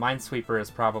 Right, but Minesweeper is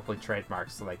probably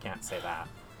trademarked, so they can't say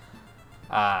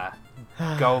that.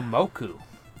 Gomoku.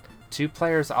 2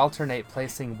 players alternate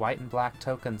placing white and black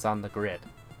tokens on the grid.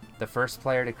 The first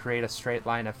player to create a straight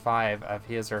line of 5 of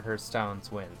his or her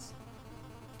stones wins.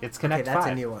 It's Connect Okay, that's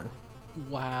 5. a new one.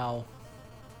 Wow.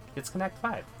 It's Connect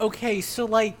 5. Okay, so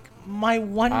like my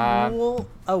one Uh, rule.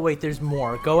 Oh wait, there's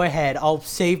more. Go ahead. I'll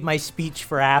save my speech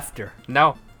for after.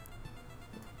 No,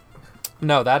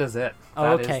 that is it. Oh,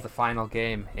 That okay. is the final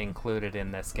game included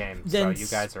in this game. Then so you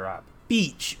guys are up.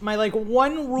 Speech. My like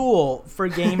one rule for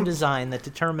game design that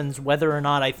determines whether or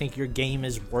not I think your game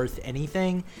is worth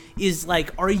anything is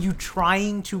like, are you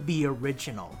trying to be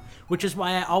original? Which is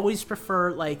why I always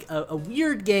prefer like a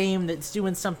weird game that's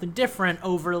doing something different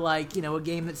over like, you know, a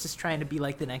game that's just trying to be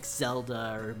like the next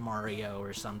Zelda or Mario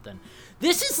or something.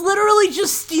 This is literally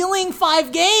just stealing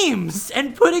 5 games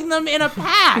and putting them in a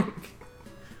pack.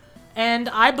 And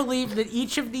I believe that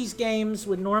each of these games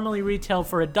would normally retail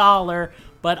for $1,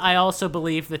 but I also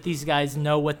believe that these guys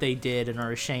know what they did and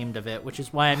are ashamed of it, which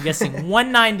is why I'm guessing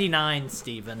 $1.99,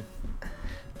 Steven.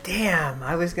 Damn,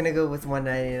 I was gonna go with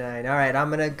 $1.99. All right,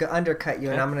 I'm gonna undercut you,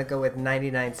 and Okay. I'm gonna go with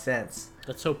 99 cents.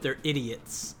 Let's hope they're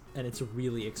idiots and it's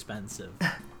really expensive.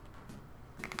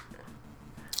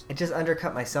 I just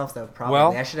undercut myself though. Probably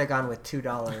Well- I should have gone with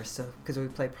 $2, so because we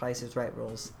play Price is Right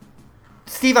rules.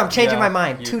 Steve, I'm changing Yeah, my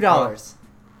mind. you- $2.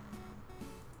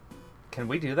 Can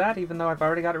we do that even though I've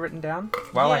already got it written down?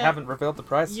 Well, I Yeah. haven't revealed the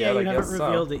price Yeah, yet, you I haven't guess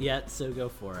revealed it yet, so go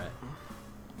for it.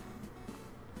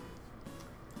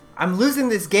 I'm losing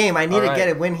this game. I need to All right.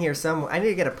 get a win here. I need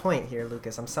to get a point here,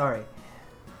 Lucas. I'm sorry.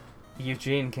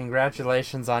 Eugene,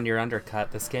 congratulations on your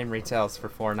undercut. This game retails for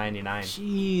 $4.99.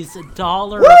 Jeez,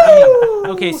 $1. I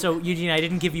mean, okay, so Eugene, I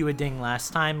didn't give you a ding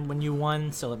last time when you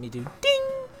won, so let me do ding,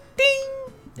 ding.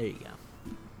 There you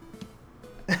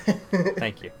go.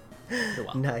 Thank you. You're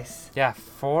welcome. Nice. Yeah,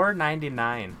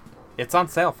 $4.99. It's on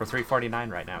sale for $3.49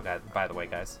 right now, guys. By the way,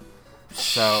 guys.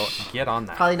 So get on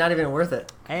that. Probably not even worth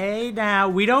it. Hey, now,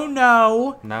 we don't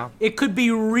know. No. It could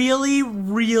be really,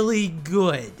 really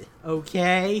good,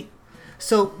 okay?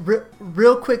 So,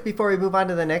 real quick before we move on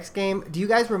to the next game, do you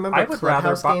guys remember I would rather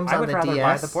Clubhouse buy. games I on would the rather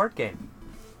DS? buy the board game.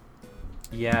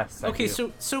 Yes. I Okay,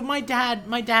 do. so my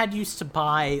dad used to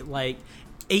buy like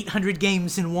 800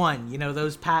 games in one. You know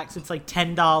those packs? It's like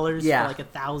 $10 Yeah. for like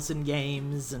 1,000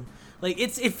 games, and like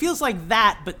it feels like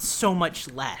that, but so much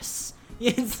less.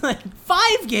 It's like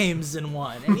 5 games in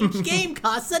one, and each game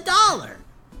costs $1.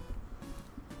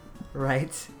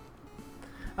 Right.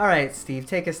 All right, Steve,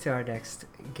 take us to our next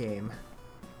game.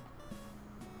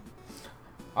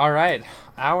 All right,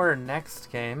 our next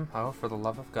game. Oh, for the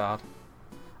love of God.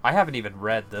 I haven't even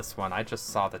read this one. I just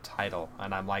saw the title,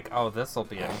 and I'm like, oh, this will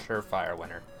be a surefire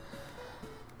winner.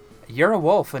 You're a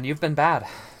wolf, and you've been bad.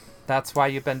 That's why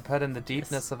you've been put in the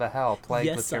deepness of a hell, plagued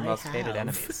Yes, with your I most hated have.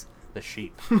 enemies, the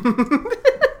sheep.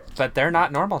 But they're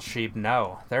not normal sheep,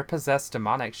 no. They're possessed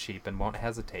demonic sheep and won't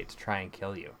hesitate to try and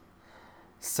kill you.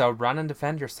 So run and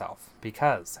defend yourself,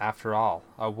 because, after all,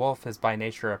 a wolf is by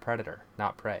nature a predator,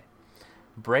 not prey.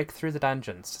 Break through the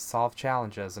dungeons to solve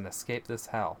challenges and escape this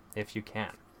hell, if you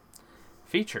can.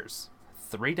 Features: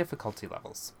 3 difficulty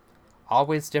levels.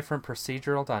 Always different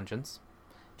procedural dungeons.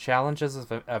 Challenges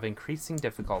of increasing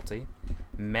difficulty.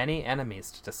 Many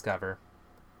enemies to discover.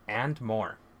 And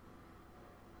more.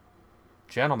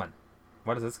 Gentlemen,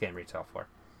 what does this game retail for?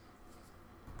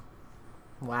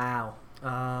 Wow.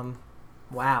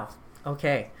 Wow.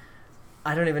 Okay.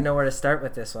 I don't even know where to start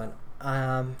with this one.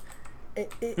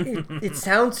 It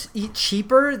sounds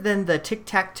cheaper than the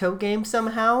tic-tac-toe game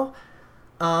somehow.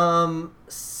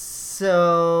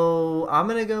 So I'm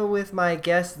gonna go with my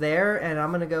guess there, and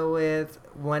I'm gonna go with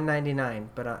 $1.99.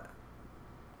 But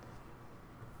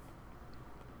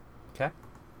Okay.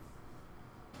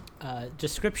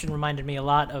 Description reminded me a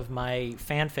lot of my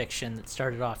fan fiction that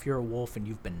started off, "You're a wolf and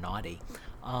you've been naughty."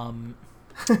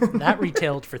 That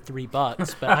retailed for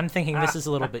 $3, but I'm thinking this is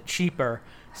a little bit cheaper.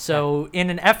 So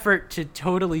in an effort to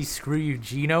totally screw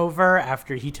Eugene over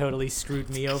after he totally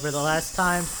screwed me over the last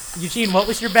time, Eugene, what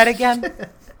was your bet again?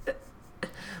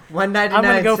 $1.99, I'm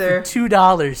gonna go sir. for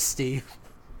 $2, Steve.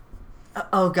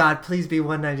 Oh God, please be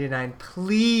 $1.99.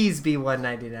 Please be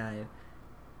 $1.99.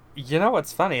 You know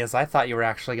what's funny is I thought you were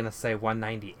actually going to say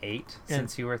 $1.98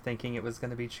 since you were thinking it was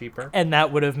going to be cheaper. And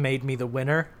that would have made me the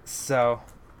winner. So,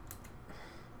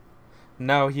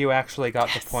 no, you actually got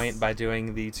the point by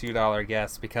doing the $2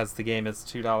 guess because the game is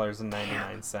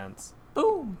 $2.99.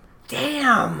 Boom.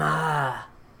 Damn.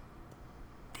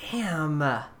 Damn.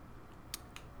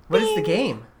 What is the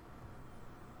game?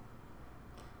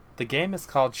 The game is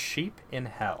called Sheep in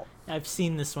Hell. I've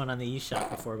seen this one on the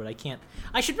eShop before, but I can't.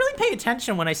 I should really pay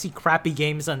attention when I see crappy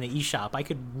games on the eShop. I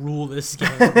could rule this game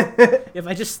if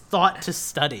I just thought to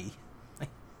study.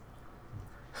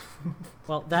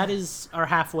 Well, that is our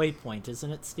halfway point,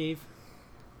 isn't it, Steve?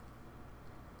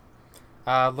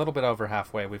 A little bit over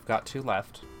halfway. We've got 2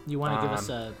 left. You want to give us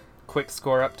a... Quick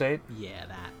score update? Yeah,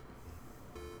 that.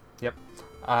 Yep.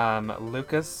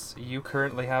 Lucas, you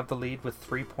currently have the lead with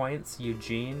 3 points.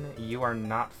 Eugene, you are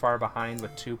not far behind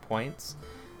with 2 points.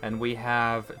 And we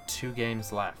have 2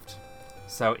 games left.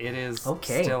 So it is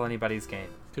still anybody's game.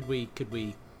 Could we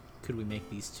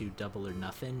make these 2 double or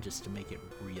nothing just to make it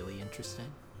really interesting?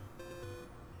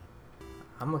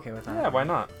 I'm okay with that. Yeah, why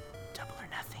not? Double or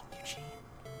nothing, Eugene.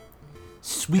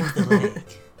 Sweep the leg.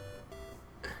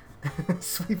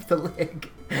 Sweep the leg.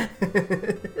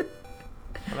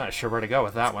 I'm not sure where to go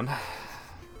with that one.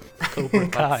 Cobra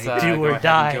Kai, Let's do go or ahead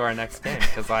die. and do our next game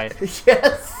because I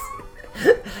Yes.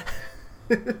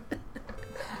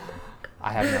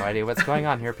 I have no idea what's going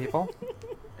on here, people.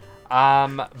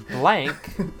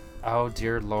 Blank. Oh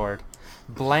dear lord.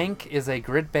 Blank is a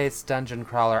grid-based dungeon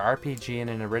crawler RPG in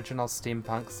an original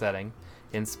steampunk setting,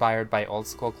 inspired by old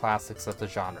school classics of the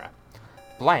genre.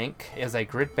 Blank is a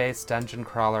grid-based dungeon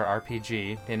crawler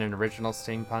RPG in an original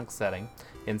steampunk setting,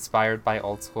 inspired by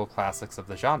old school classics of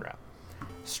the genre.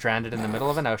 Stranded in the middle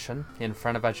of an ocean, in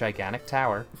front of a gigantic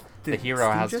tower, the hero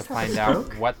Steve has to just have a find out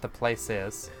stroke? what the place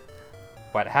is,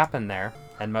 what happened there,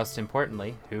 and most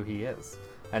importantly, who he is.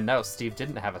 And no, Steve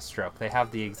didn't have a stroke. They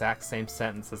have the exact same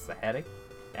sentence as the heading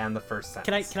and the first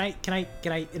sentence. Can I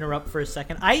interrupt for a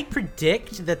second? I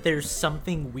predict that there's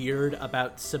something weird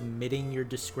about submitting your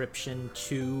description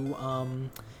to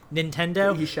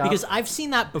Nintendo eShop. because I've seen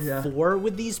that before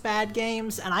with these bad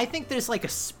games, and I think there's like a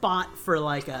spot for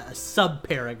like a sub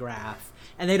paragraph,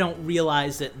 and they don't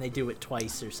realize it and they do it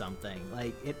twice or something.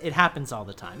 Like it happens all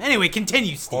the time. Anyway,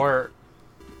 continue, Steve. Or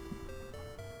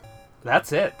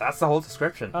that's it. That's the whole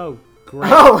description. Oh,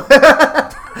 great. Oh.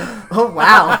 Oh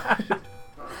wow.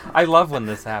 I love when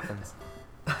this happens.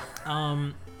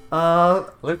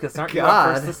 Lucas, aren't you up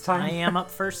God. first this time? I am up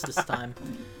first this time.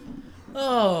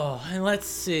 Oh, and let's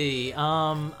see.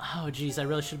 Oh, geez, I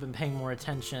really should have been paying more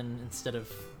attention instead of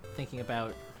thinking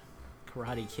about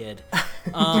Karate Kid.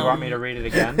 Do you want me to read it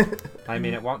again? I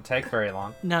mean, it won't take very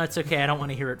long. No, it's okay. I don't want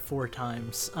to hear it 4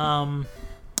 times. I'm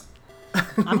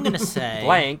gonna say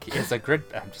Blank is a grid.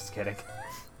 I'm just kidding.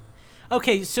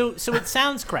 Okay, so it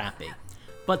sounds crappy,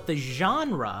 but the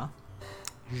genre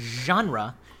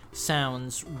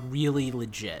sounds really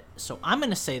legit. So I'm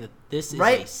gonna say that this is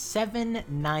a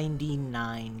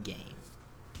 $7.99 game.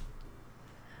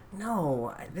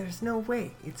 No, there's no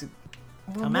way. It's a.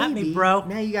 Well, Come at me, maybe. bro.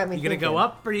 Now you got me. You gonna go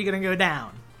up or are you gonna go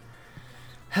down?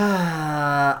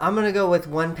 I'm gonna go with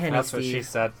 1 penny. That's what Steve. she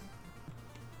said.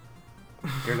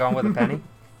 You're going with a penny?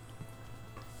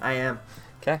 I am.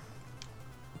 Okay.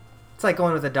 It's like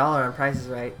going with $1 on Price is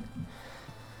Right.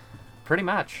 Pretty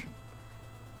much.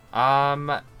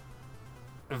 Vaporum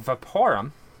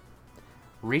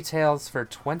retails for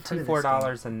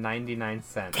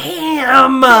 $24.99.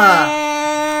 Damn!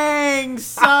 Dang,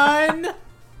 son!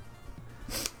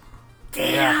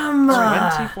 Damn!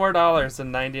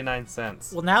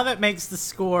 $24.99. Well, now that makes the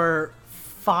score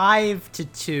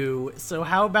 5-2. So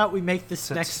how about we make this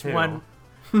next 2. one?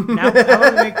 How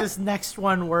about we make this next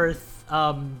one worth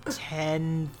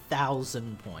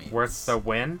 10,000 points? Worth the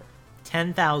win?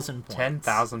 10,000 points.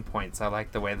 10,000 points. I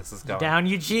like the way this is going. Down,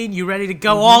 Eugene. You ready to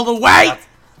go all the way?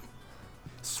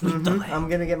 Sweet delay. I'm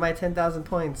gonna get my 10,000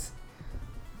 points.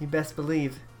 You best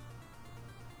believe.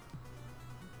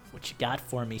 What you got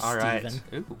for me, All right.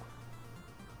 Steven? Ooh.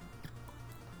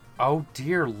 Oh,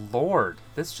 dear Lord.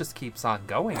 This just keeps on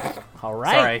going. All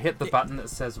right. Sorry, I hit the button that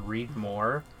says read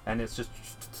more, and it's just...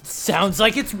 Sounds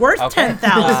like it's worth Okay.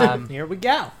 10,000. Here we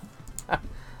go.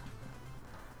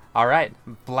 All right.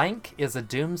 Blank is a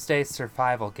doomsday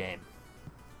survival game.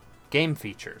 Game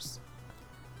features.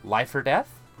 Life or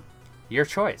death? Your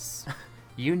choice.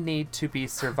 You need to be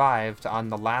survived on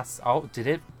the last... Oh, did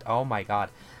it? Oh, my God.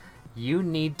 You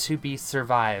need to be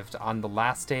survived on the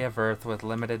last day of Earth with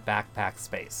limited backpack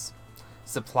space.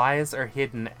 Supplies are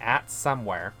hidden at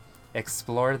somewhere.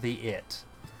 Explore the it.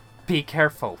 Be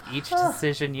careful. Each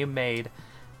decision you made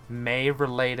may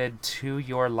related to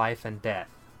your life and death.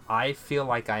 I feel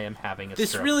like I am having a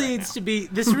This stroke really right needs now. to be.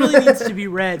 This really needs to be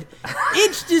read.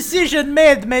 Each decision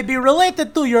made may be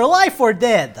related to your life or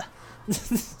death.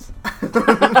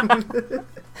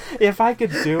 If I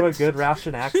could do a good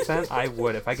Russian accent, I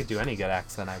would. If I could do any good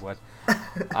accent, I would.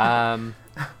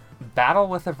 Battle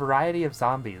with a variety of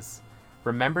zombies.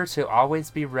 Remember to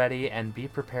always be ready and be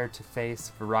prepared to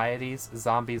face varieties.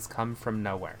 Zombies come from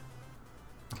nowhere.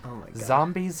 Oh my god.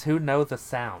 Zombies who know the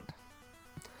sound.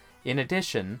 In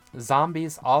addition,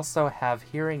 zombies also have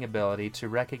hearing ability to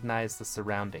recognize the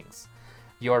surroundings.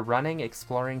 Your running,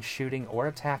 exploring, shooting, or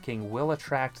attacking will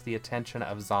attract the attention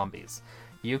of zombies.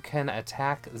 You can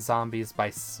attack zombies by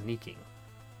sneaking.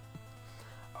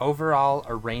 Overall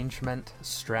arrangement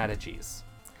strategies.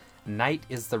 Night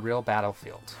is the real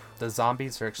battlefield. The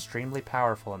zombies are extremely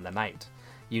powerful in the night.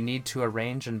 You need to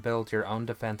arrange and build your own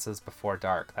defenses before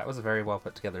dark. That was a very well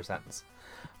put together sentence.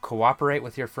 Cooperate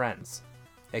with your friends.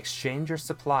 Exchange your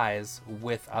supplies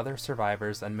with other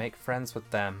survivors and make friends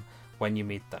with them when you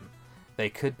meet them. They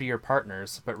could be your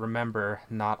partners, but remember,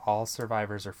 not all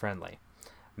survivors are friendly.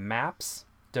 Maps,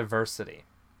 diversity.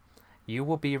 You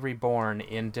will be reborn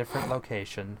in different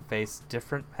location, face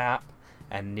different map,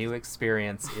 and new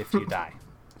experience if you die.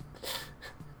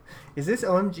 Is this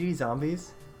OMG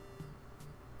Zombies?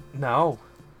 No.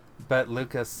 But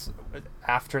Lucas,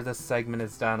 after this segment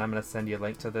is done, I'm going to send you a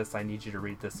link to this. I need you to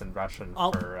read this in Russian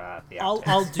for the outtakes.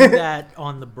 I'll do that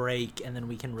on the break, and then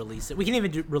we can release it. We can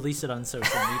even release it on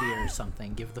social media or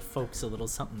something. Give the folks a little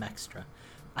something extra.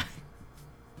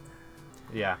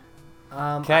 Yeah.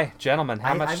 Okay, gentlemen,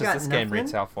 how much I've does got this game nothing.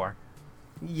 retail for?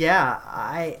 Yeah,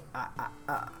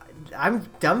 I'm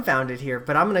dumbfounded here,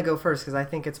 but I'm gonna go first because I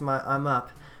think I'm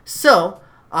up. So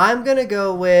I'm gonna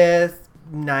go with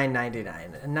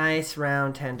 $9.99, a nice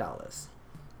round $10.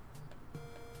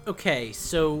 Okay,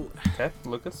 so Okay,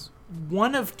 Lucas?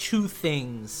 one of two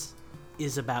things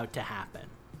is about to happen.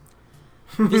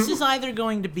 This is either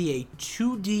going to be a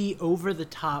 2D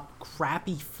over-the-top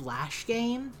crappy Flash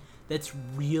game that's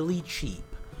really cheap,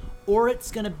 or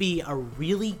it's going to be a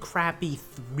really crappy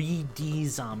 3D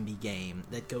zombie game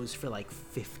that goes for like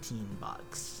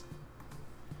 $15.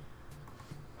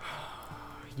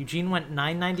 Eugene went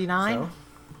 $9.99. So,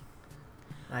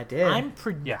 I did. I'm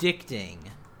predicting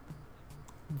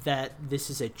that this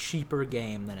is a cheaper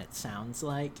game than it sounds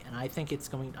like, and I think it's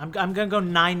going. I'm going to go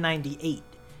 $9.98,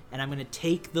 and I'm going to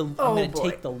take the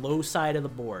take the low side of the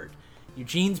board.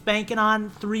 Eugene's banking on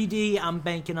 3D. I'm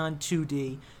banking on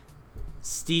 2D.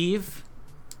 Steve,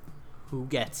 who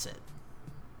gets it?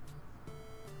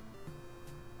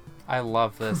 I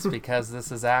love this because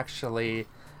this is actually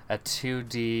a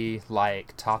 2D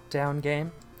like top-down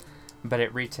game, but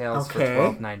it retails for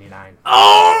 $12.99.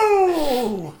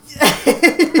 Oh!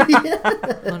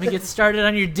 Let me get started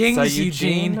on your dings, So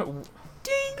Eugene. Eugene,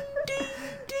 Ding, ding,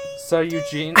 ding. so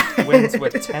Eugene wins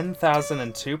with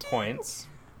 10,002 points.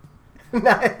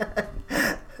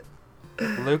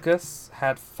 Lucas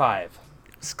had 5.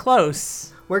 It's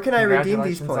close. Where can I redeem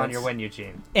these Congratulations points? on your win,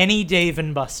 Eugene. Any Dave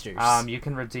and Buster's. You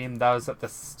can redeem those at the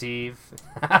Steve,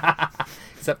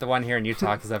 except the one here in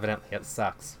Utah, because evidently it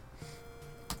sucks.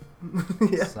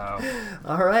 Yeah. So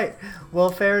All right. Well,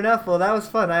 fair enough. Well, that was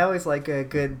fun. I always like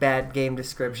good bad game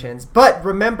descriptions. But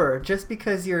remember, just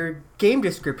because your game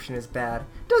description is bad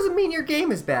doesn't mean your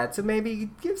game is bad. So maybe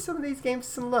give some of these games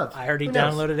some love. I already Who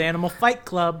knows? downloaded Animal Fight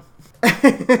Club.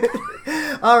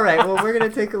 All right. Well, we're going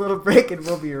to take a little break and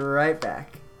we'll be right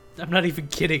back. I'm not even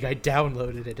kidding. I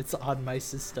downloaded it. It's on my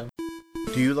system.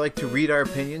 Do you like to read our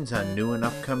opinions on new and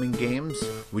upcoming games?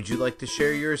 Would you like to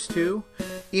share yours too?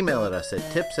 Email at us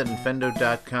at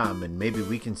tips@infendo.com and maybe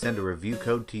we can send a review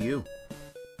code to you.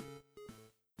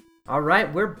 All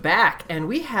right, we're back, and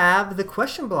we have the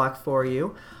question block for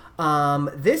you.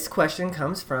 This question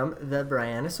comes from the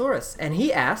Brianosaurus, and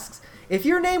he asks, if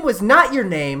your name was not your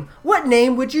name, what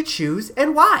name would you choose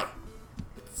and why?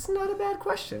 It's not a bad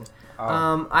question.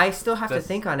 I still have to That's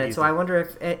think on it, so easy. I wonder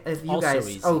if you Also guys...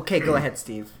 easy. Okay, go ahead,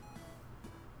 Steve.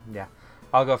 yeah,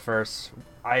 I'll go first.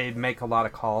 I make a lot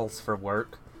of calls for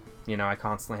work. You know, I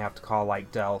constantly have to call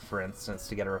like Dell, for instance,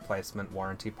 to get a replacement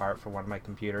warranty part for one of my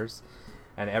computers.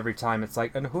 And every time it's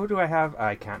like, and who do I have?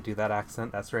 I can't do that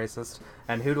accent. That's racist.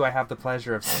 And who do I have the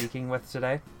pleasure of speaking with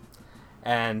today?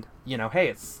 And, you know, hey,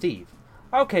 it's Steve.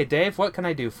 Okay, Dave, what can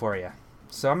I do for you?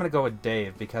 So I'm going to go with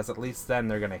Dave because at least then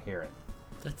they're going to hear it.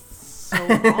 That's so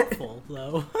awful,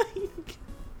 though.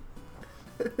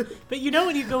 But you know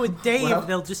when you go with Dave, Well,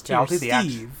 they'll just yeah, hear I'll do the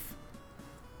action. Steve.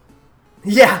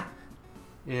 Yeah.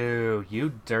 Ew,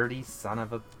 you dirty son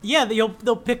of a... Yeah,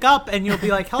 they'll pick up and you'll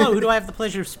be like, hello, who do I have the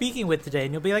pleasure of speaking with today?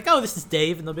 And you'll be like, oh, this is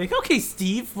Dave. And they'll be like, okay,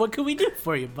 Steve, what can we do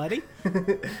for you, buddy?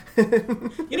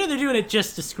 You know they're doing it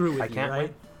just to screw with I you, can't right?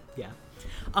 wait.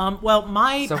 Yeah. Well,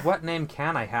 my So what name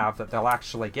can I have that they'll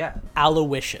actually get?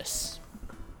 Aloysius.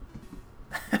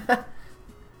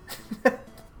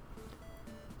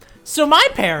 So my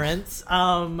parents,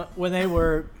 when they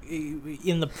were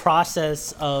in the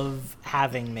process of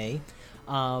having me,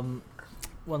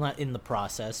 well, not in the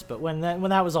process, but when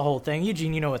that was a whole thing,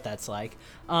 Eugene, you know what that's like.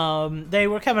 They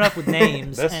were coming up with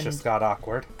names. This and just got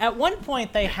awkward. at one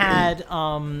point they had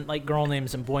like girl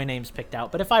names and boy names picked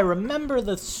out, but if I remember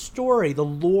the story, the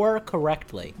lore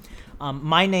correctly,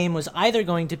 my name was either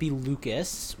going to be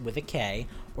Lucas with a K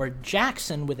or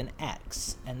Jackson with an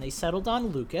X, and they settled on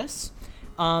Lucas.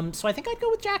 So I think I'd go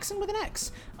with Jackson with an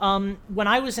X. When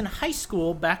I was in high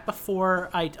school, back before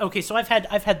so I've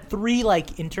had 3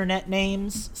 like internet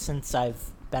names since I've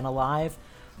been alive.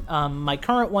 My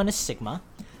current one is Sigma.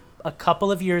 A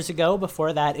couple of years ago,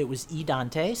 before that, it was E.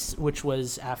 Dantes, which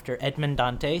was after Edmond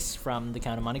Dantes from The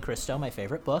Count of Monte Cristo, my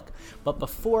favorite book. But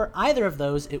before either of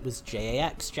those, it was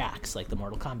Jax, Jax, like the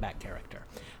Mortal Kombat character.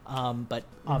 But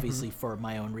obviously for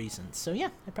my own reasons. So yeah,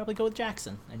 I'd probably go with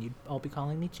Jackson, and you'd all be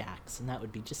calling me Jax, and that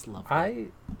would be just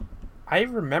lovely. I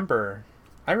remember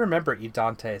E.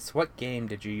 Dantes. What game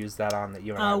did you use that on that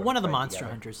you and I One of the played Monster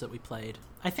together? Hunters that we played.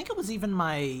 I think it was even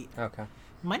my... Okay.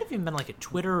 Might have even been like a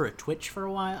Twitter or a Twitch for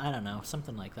a while. I don't know,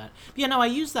 something like that. But yeah, no, I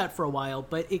used that for a while,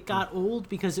 but it got old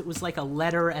because it was like a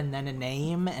letter and then a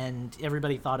name, and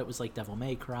everybody thought it was like Devil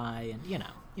May Cry, and you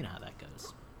know how that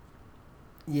goes.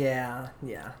 Yeah,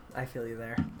 I feel you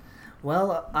there.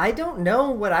 Well, I don't know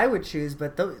what I would choose,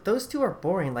 but those two are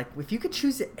boring. Like, if you could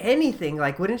choose anything,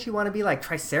 like, wouldn't you want to be like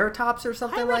Triceratops or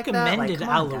something I like that? recommended Like, come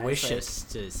on, guys, Aloysius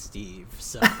to Steve,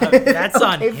 so that's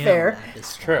on Okay, him. fair. at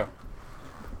this point. True.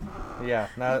 Yeah,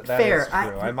 that Fair. is true.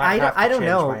 I I might have to don't change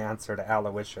know. my answer to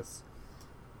Aloysius.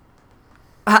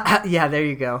 Yeah, there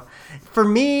you go. For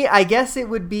me, I guess it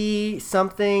would be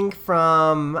something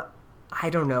from, I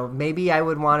don't know, maybe I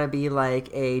would want to be like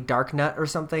a Dark Nut or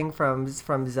something from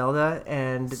Zelda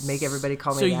and make everybody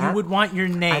call me So that. you would want your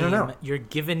name, I don't know. your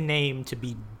given name, to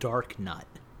be Dark Nut.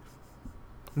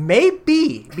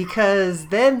 Maybe, because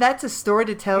then that's a story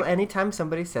to tell anytime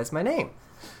somebody says my name.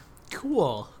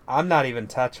 Cool. I'm not even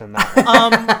touching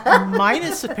that.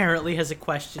 Minus apparently has a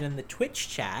question in the Twitch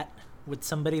chat. Would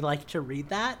somebody like to read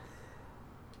that?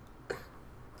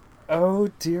 Oh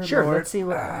dear Sure, Lord. let's see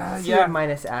what, yeah. what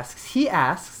Minus asks. He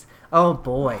asks, oh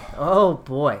boy. Oh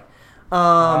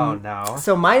no.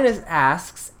 So Minus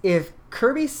asks, if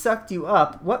Kirby sucked you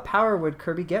up, what power would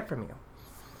Kirby get from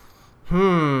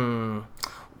you?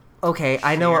 Okay,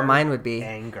 I know what Sheer mine would be.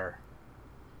 Anger.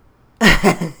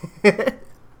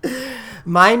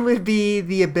 Mine would be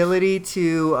the ability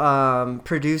to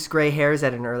produce gray hairs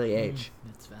at an early age.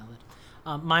 That's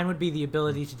valid. Mine would be the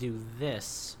ability to do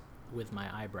this with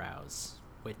my eyebrows,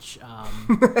 which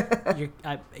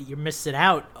you're missing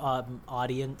out,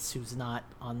 audience who's not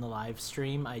on the live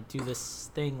stream. I do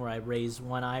this thing where I raise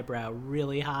one eyebrow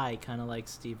really high, kind of like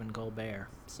Stephen Colbert.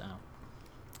 So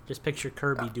just picture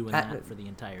Kirby doing that for the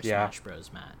entire Yeah. Smash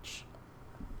Bros. Match.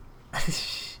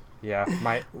 Yeah,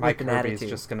 my With an Kirby's attitude.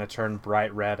 just gonna turn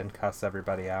bright red and cuss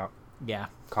everybody out. Yeah.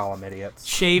 Call them idiots.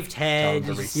 Shaved Tell head.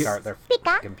 them to restart their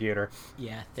computer.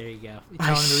 Yeah, there you go.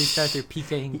 Tell them to restart their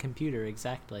Pika computer,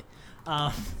 exactly.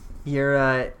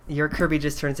 Your Kirby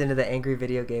just turns into the angry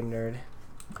video game nerd.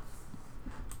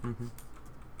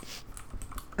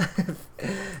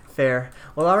 Fair.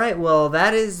 Well, all right. Well,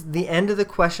 that is the end of the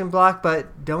question block,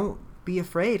 but don't be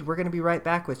afraid. We're going to be right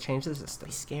back with Change the System.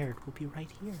 Be scared. We'll be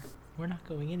right here. We're not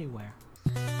going anywhere.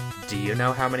 Do you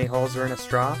know how many holes are in a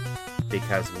straw?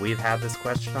 Because we've had this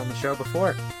question on the show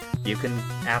before. You can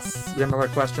ask similar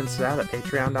questions to that at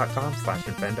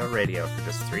patreon.com/Infendo Radio for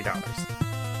just $3.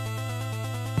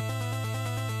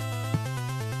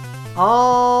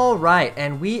 All right,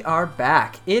 and we are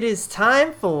back. It is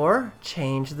time for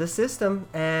Change the System,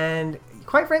 and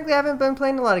quite frankly, I haven't been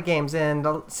playing a lot of games, and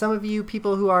some of you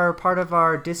people who are part of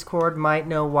our Discord might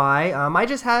know why. I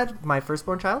just had my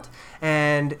firstborn child,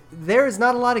 and there is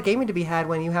not a lot of gaming to be had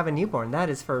when you have a newborn. That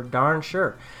is for darn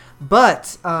sure.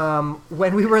 But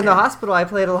when we were in the hospital, I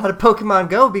played a lot of Pokemon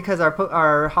Go because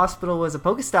our hospital was a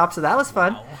Pokestop, so that was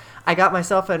fun. Wow. I got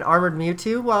myself an armored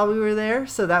Mewtwo while we were there,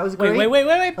 so that was great. Wait.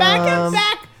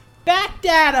 Back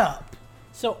that up.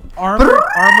 So armored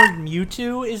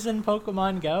Mewtwo is in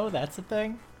Pokemon Go? That's a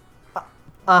thing?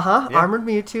 Uh-huh. Yeah. Armored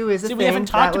Mewtwo is a See, thing. we haven't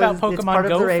talked about it's Pokemon part of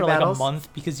Go the for raid like battles. a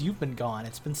month because you've been gone.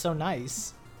 It's been so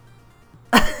nice.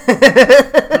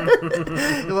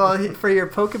 Well, for your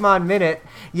Pokemon Minute,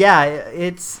 yeah,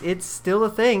 it's still a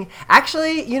thing.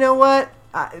 Actually, you know what?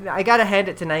 I gotta hand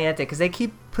it to Niantic because they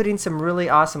keep putting some really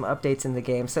awesome updates in the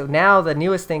game. So now the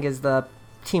newest thing is the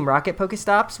Team Rocket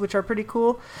Pokestops, which are pretty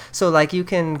cool. So like you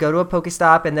can go to a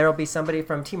Pokestop and there'll be somebody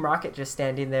from Team Rocket just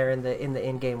standing there in the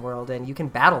in-game world, and you can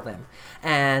battle them.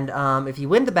 And if you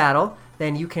win the battle,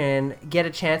 then you can get a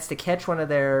chance to catch one of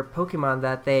their Pokemon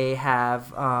that they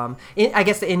have. I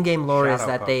guess the in-game lore is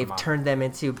Shadow that they've Pokemon. turned them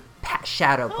into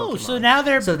shadow Pokemon. Oh, so now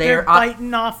they're they're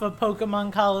biting off of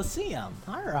Pokemon Coliseum.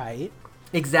 All right.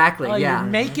 exactly, Oh, yeah. you're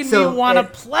making So me want to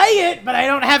play it, but I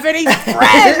don't have any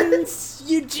friends,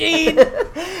 Eugene.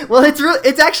 Well,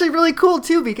 it's actually really cool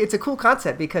too because it's a cool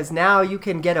concept because now you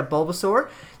can get a Bulbasaur,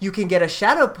 you can get a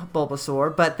Shadow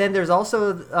Bulbasaur, but then there's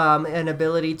also an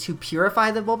ability to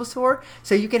purify the Bulbasaur,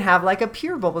 so you can have like a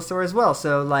pure Bulbasaur as well.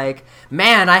 So like,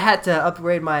 man, I had to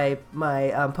upgrade my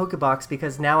Pokebox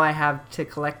because now I have to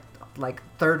collect like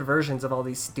third versions of all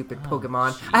these stupid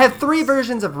Pokemon. I have 3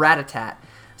 versions of Rattata.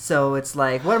 So it's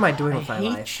like, what am I doing with my I hate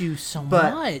life? you so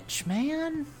But- much,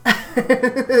 man.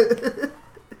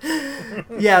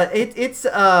 Yeah,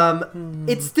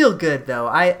 it's still good though.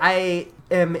 I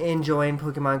am enjoying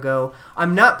Pokemon Go.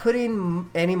 I'm not putting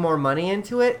any more money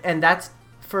into it, and that's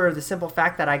for the simple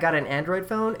fact that I got an Android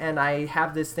phone and I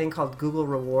have this thing called Google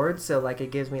Rewards. So like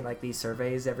it gives me like these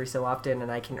surveys every so often,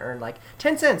 and I can earn like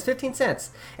 10 cents, 15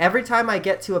 cents. Every time I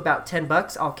get to about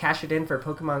 $10, I'll cash it in for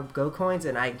Pokemon Go coins,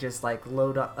 and I just like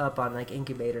load up on like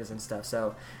incubators and stuff.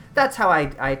 So that's how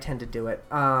I tend to do it.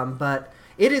 But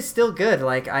it is still good.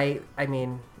 Like I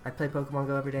mean, I play Pokemon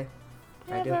Go every day.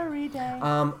 I do. Every day.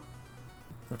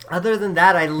 Other than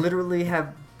that, I literally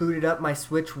have booted up my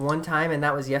Switch one time, and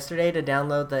that was yesterday to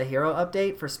download the Hero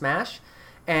update for Smash,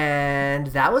 and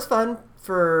that was fun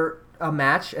for a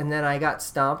match, and then I got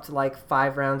stomped like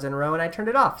 5 rounds in a row, and I turned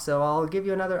it off. So I'll give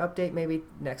you another update maybe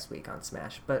next week on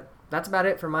Smash, but that's about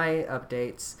it for my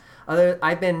updates.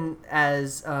 I've been,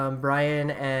 as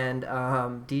Brian and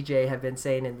DJ have been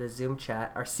saying in the Zoom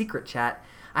chat, our secret chat,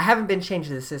 I haven't been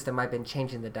changing the system, I've been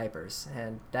changing the diapers,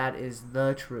 and that is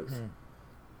the truth.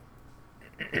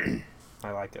 I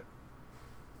like it.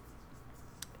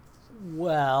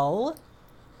 Well,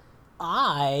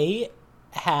 I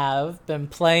have been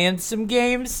playing some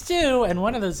games too, and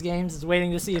one of those games is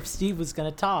waiting to see if Steve was going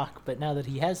to talk, but now that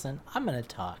he hasn't, I'm going to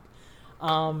talk.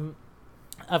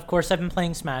 Of course, I've been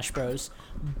playing Smash Bros.,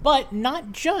 but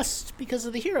not just because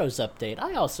of the Heroes update.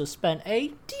 I also spent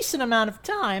a decent amount of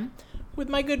time with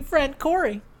my good friend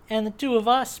Corey, and the two of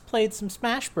us played some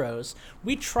Smash Bros.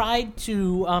 We tried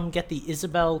to get the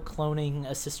Isabelle cloning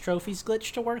assist trophies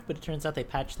glitch to work, but it turns out they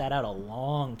patched that out a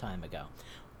long time ago.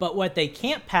 But what they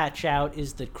can't patch out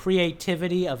is the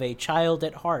creativity of a child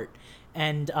at heart.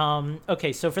 And,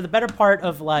 okay, so for the better part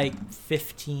of, like,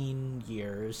 15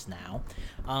 years now,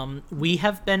 we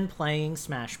have been playing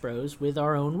Smash Bros. With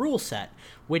our own rule set,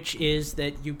 which is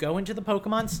that you go into the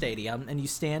Pokemon Stadium and you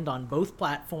stand on both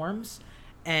platforms,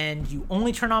 and you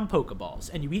only turn on Pokeballs,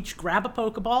 and you each grab a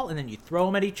Pokeball, and then you throw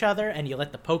them at each other, and you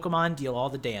let the Pokemon deal all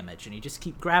the damage, and you just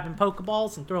keep grabbing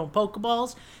Pokeballs and throwing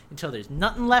Pokeballs until there's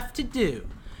nothing left to do.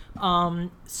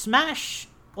 Smash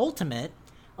Ultimate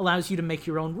allows you to make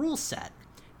your own rule set,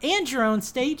 and your own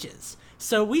stages.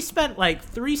 So we spent like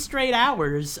 3 straight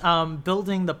hours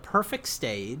building the perfect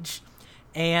stage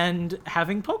and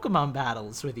having Pokemon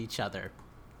battles with each other.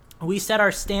 We set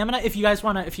our stamina. If you guys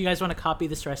want to copy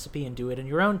this recipe and do it in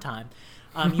your own time,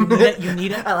 you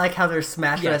need it. I like how there's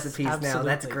Smash Yes, recipes now. absolutely.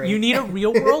 That's great. You need a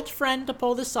real-world friend to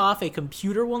pull this off. A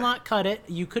computer will not cut it.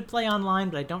 You could play online,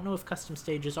 but I don't know if custom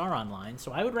stages are online,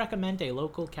 so I would recommend a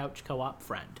local couch co-op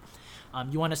friend.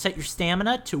 You want to set your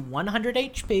stamina to 100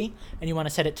 HP, and you want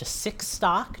to set it to 6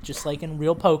 stock, just like in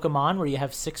real Pokemon, where you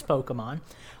have 6 Pokemon.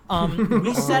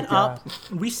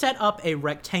 We set up a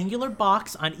rectangular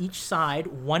box on each side,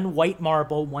 1 white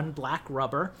marble, 1 black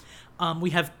rubber. We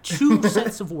have 2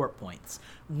 sets of warp points,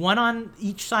 1 on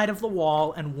each side of the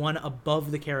wall and 1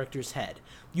 above the character's head.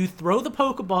 You throw the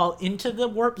Pokeball into the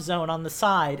warp zone on the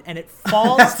side, and it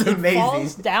falls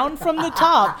down from the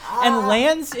top and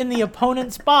lands in the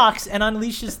opponent's box and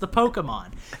unleashes the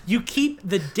Pokemon. You keep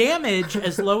the damage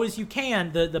as low as you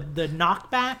can, the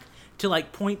knockback, to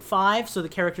like 0.5 so the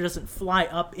character doesn't fly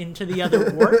up into the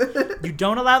other warp. You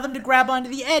don't allow them to grab onto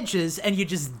the edges, and you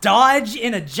just dodge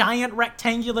in a giant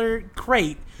rectangular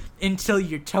crate until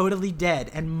you're totally dead.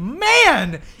 And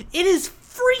man, it is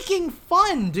freaking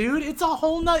fun, dude. It's a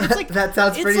whole nother... It's like, that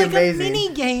sounds pretty amazing. It's like a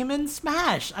mini game in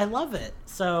Smash. I love it.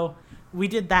 So we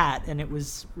did that, and it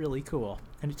was really cool.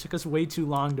 And it took us way too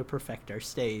long to perfect our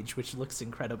stage, which looks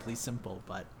incredibly simple,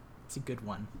 but it's a good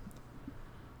one.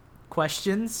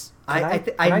 Questions? I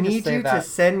need you to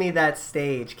send me that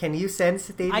stage. Can you send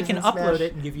stages? I can in upload Smash?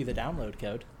 it and give you the download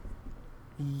code.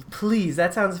 Please,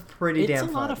 that sounds pretty damn fun.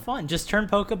 It's a lot of fun. Just turn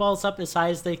Pokeballs up as high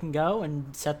as they can go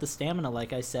and set the stamina,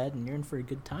 like I said, and you're in for a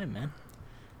good time, man.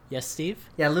 Yes, Steve?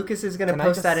 Yeah, Lucas is going to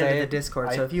post that into the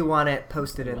Discord, so if you want it,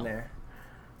 post it in there.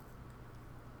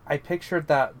 I pictured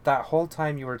that whole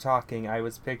time you were talking, I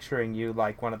was picturing you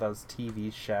like one of those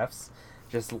TV chefs,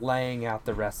 just laying out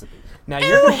the recipe. Now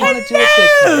you're going to want to do it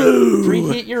this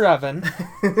way. Preheat your oven.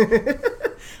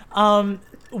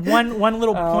 One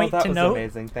little point that to was note.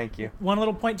 Amazing, thank you. One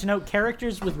little point to note: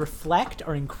 characters with reflect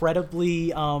are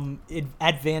incredibly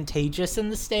advantageous in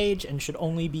the stage and should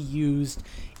only be used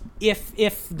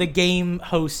if the game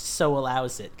host so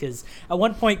allows it. Because at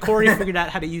one point, Corey figured out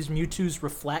how to use Mewtwo's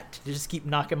reflect to just keep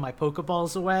knocking my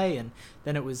Pokeballs away, and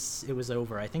then it was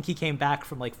over. I think he came back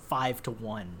from like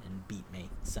 5-1 and beat me.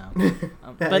 So,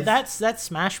 but that's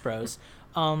Smash Bros.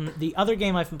 The other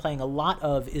game I've been playing a lot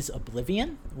of is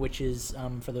Oblivion, which is,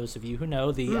 for those of you who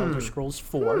know, the Elder Scrolls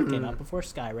 4 came out before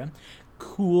Skyrim.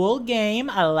 Cool game.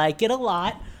 I like it a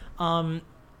lot.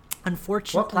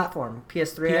 Unfortunately, what platform?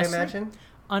 PS3, I imagine?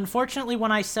 Unfortunately,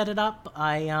 when I set it up,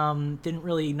 I didn't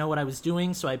really know what I was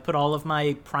doing, so I put all of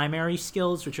my primary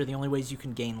skills, which are the only ways you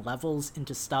can gain levels,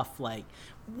 into stuff like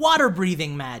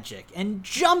water-breathing magic and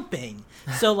jumping.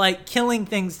 So, like, killing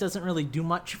things doesn't really do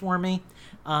much for me.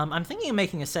 I'm thinking of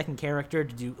making a second character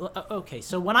to do... Okay,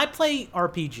 so when I play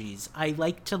RPGs, I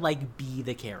like to, like, be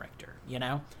the character, you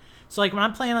know? So, like, when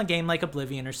I'm playing a game like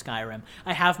Oblivion or Skyrim,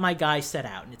 I have my guy set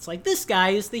out, and it's like, this guy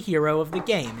is the hero of the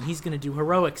game, and he's going to do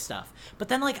heroic stuff. But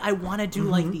then, like, I want to do,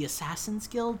 like, the Assassin's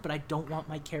Guild, but I don't want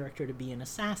my character to be an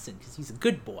assassin, because he's a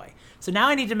good boy. So now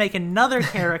I need to make another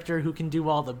character who can do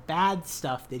all the bad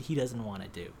stuff that he doesn't want to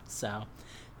do. So I'm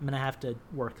going to have to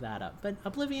work that up. But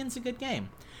Oblivion's a good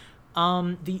game.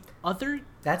 The other...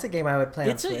 That's a game I would play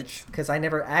on Switch, because I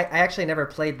actually never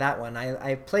played that one.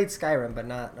 I played Skyrim, but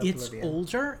not Oblivion. It's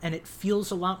older, and it feels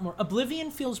a lot more...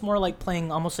 Oblivion feels more like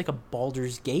playing almost like a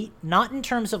Baldur's Gate, not in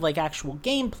terms of, like, actual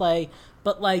gameplay,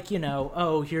 but, like, you know,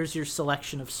 oh, here's your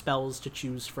selection of spells to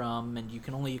choose from, and you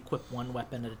can only equip one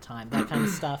weapon at a time, that kind of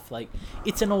stuff. Like,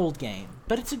 it's an old game,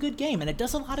 but it's a good game, and it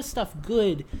does a lot of stuff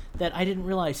good that I didn't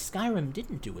realize Skyrim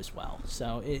didn't do as well.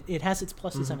 So it has its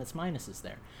pluses and its minuses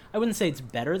there. I wouldn't say it's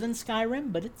better than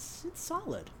Skyrim, but it's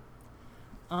solid.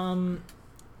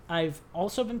 I've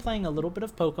also been playing a little bit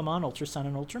of Pokemon Ultra Sun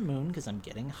and Ultra Moon because I'm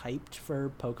getting hyped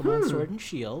for Pokemon Sword and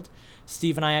Shield.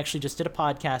 Steve and I actually just did a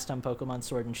podcast on Pokemon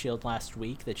Sword and Shield last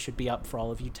week that should be up for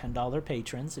all of you $10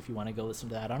 patrons if you want to go listen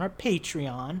to that on our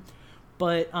Patreon.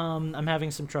 But I'm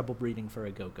having some trouble breeding for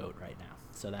a Go-Goat right now,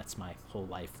 so that's my whole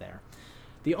life there.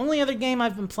 The only other game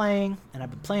I've been playing, and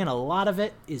I've been playing a lot of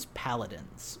it, is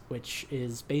Paladins, which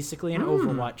is basically an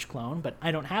Overwatch clone, but I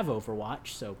don't have Overwatch,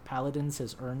 so Paladins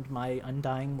has earned my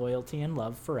undying loyalty and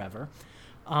love forever.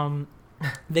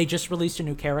 They just released a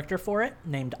new character for it,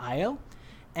 named Io,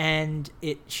 and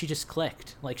she just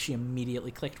clicked. Like, she immediately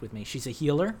clicked with me. She's a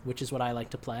healer, which is what I like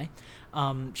to play.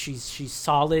 She's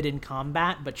solid in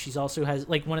combat, but she's also has,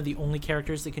 like, one of the only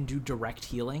characters that can do direct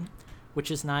healing.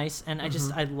 which is nice. And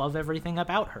I love everything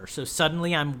about her. So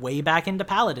suddenly I'm way back into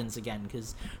Paladins again,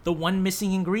 because the one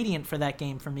missing ingredient for that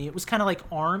game for me, it was kind of like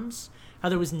ARMS, how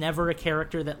there was never a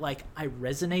character that like I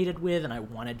resonated with and I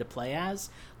wanted to play as.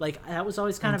 Like that was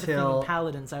always kind of a thing in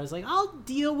Paladins. I was like, I'll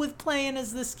deal with playing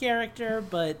as this character,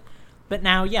 but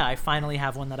now, yeah, I finally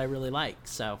have one that I really like,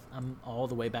 so I'm all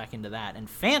the way back into that. And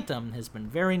Phantom has been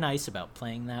very nice about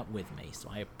playing that with me, so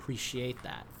I appreciate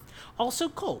that. Also,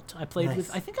 Colt. I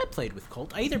think I played with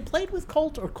Colt. I either played with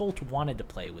Colt or Colt wanted to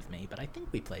play with me, but I think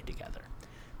we played together.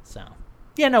 So,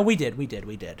 yeah, no, we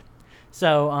did.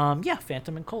 So, yeah,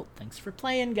 Phantom and Colt. Thanks for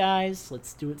playing, guys.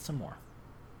 Let's do it some more.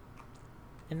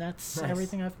 And that's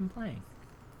everything I've been playing.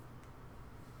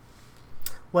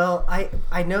 Well,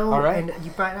 I know, All right. and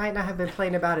you might not have been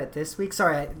playing about it this week.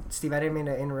 Sorry, Steve, I didn't mean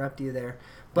to interrupt you there.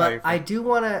 But I do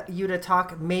want you to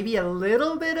talk maybe a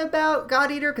little bit about God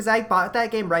Eater, because I bought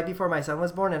that game right before my son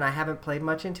was born, and I haven't played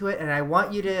much into it, and I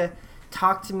want you to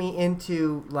talk to me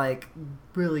into, like,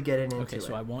 really getting into it. Okay,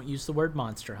 so I won't use the word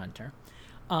Monster Hunter.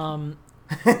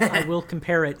 I will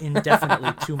compare it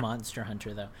indefinitely to Monster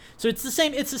Hunter, though. So it's the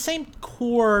same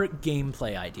core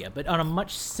gameplay idea, but on a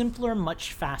much simpler,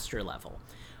 much faster level.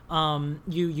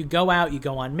 You go out, you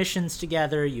go on missions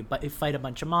together, you fight a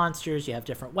bunch of monsters, you have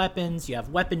different weapons, you have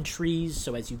weapon trees,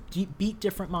 so as you beat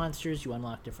different monsters, you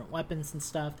unlock different weapons and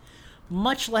stuff.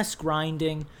 Much less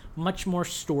grinding, much more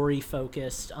story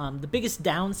focused. The biggest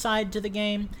downside to the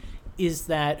game is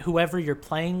that whoever you're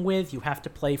playing with, you have to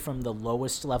play from the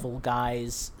lowest level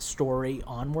guy's story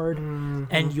onward,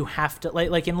 and you have to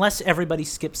like unless everybody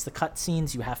skips the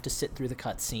cutscenes, you have to sit through the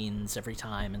cutscenes every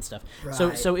time and stuff.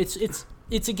 Right. So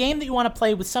it's a game that you want to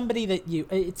play with somebody that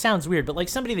it sounds weird, but like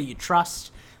somebody that you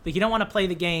trust. Like, you don't want to play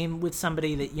the game with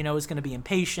somebody that you know is going to be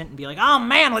impatient and be like, oh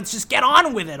man, let's just get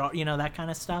on with it, or, you know, that kind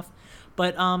of stuff.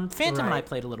 But Phantom and I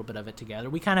played a little bit of it together.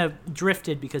 We kind of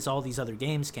drifted because all these other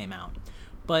games came out.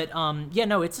 But, yeah,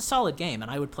 no, it's a solid game, and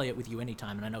I would play it with you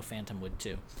anytime, and I know Phantom would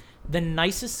too. The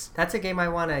nicest... That's a game I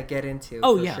want to get into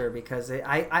sure, because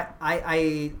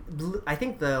I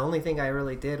think the only thing I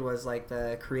really did was, like,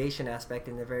 the creation aspect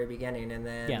in the very beginning, and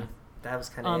then that was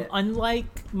kind of it.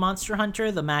 Unlike Monster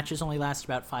Hunter, the matches only last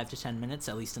about 5 to 10 minutes,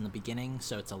 at least in the beginning,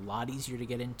 so it's a lot easier to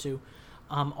get into.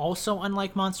 Also,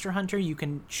 unlike Monster Hunter, you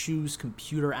can choose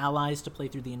computer allies to play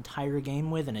through the entire game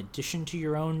with in addition to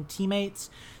your own teammates.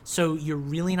 So you're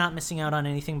really not missing out on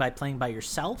anything by playing by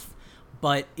yourself,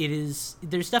 but there's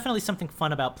definitely something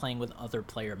fun about playing with other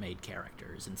player-made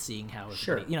characters and seeing how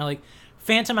everybody, you know, like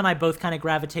Phantom and I both kind of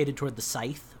gravitated toward the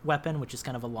scythe weapon, which is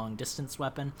kind of a long-distance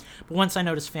weapon. But once I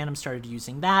noticed Phantom started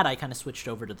using that, I kind of switched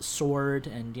over to the sword,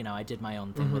 and, you know, I did my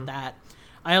own thing with that.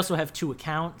 I also have 2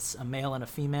 accounts, a male and a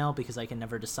female, because I can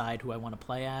never decide who I want to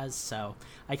play as. So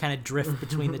I kind of drift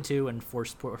between the two and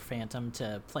force poor Phantom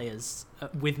to play as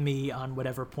with me on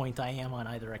whatever point I am on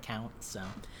either account. So,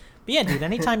 but yeah, dude,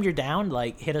 anytime you're down,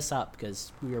 like, hit us up,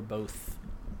 because we are both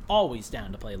always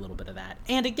down to play a little bit of that.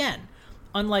 And again,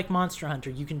 unlike Monster Hunter,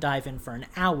 you can dive in for an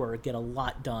hour, get a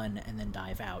lot done, and then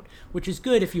dive out, which is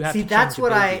good if you have to change your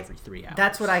ability every 3 hours.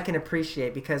 That's what I can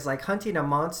appreciate, because like hunting a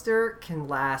monster can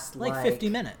last like 50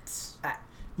 minutes.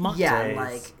 Monster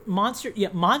Hunter.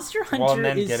 Well, and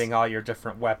then getting all your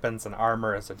different weapons and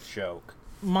armor is a joke.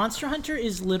 Monster Hunter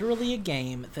is literally a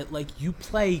game that like you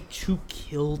play to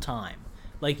kill time.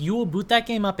 Like, you will boot that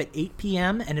game up at 8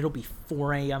 p.m. and it'll be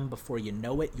 4 a.m. before you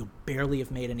know it. You'll barely have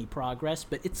made any progress,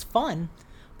 but it's fun.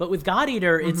 But with God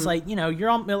Eater, it's like, you know, you're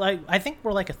on, like, I think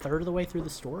we're like a third of the way through the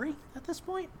story at this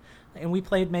point. And we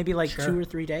played maybe like 2 or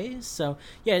 3 days. So,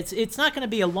 yeah, it's not going to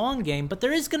be a long game, but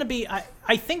there is going to be,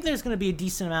 I think there's going to be a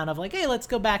decent amount of like, hey, let's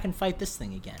go back and fight this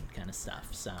thing again kind of stuff.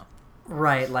 So.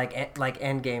 Right, like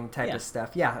end game type of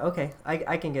stuff. Yeah, okay,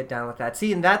 I can get down with that.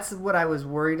 See, and that's what I was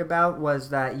worried about,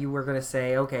 was that you were going to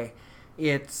say, okay,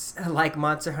 it's like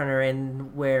Monster Hunter,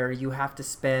 and where you have to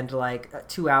spend like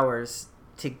 2 hours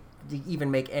to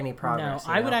even make any progress.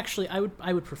 No,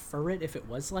 I would prefer it if it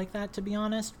was like that, to be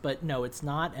honest, but no, it's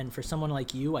not, and for someone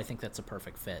like you, I think that's a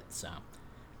perfect fit, so.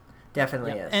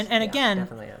 Definitely is. And again,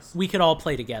 definitely is. We could all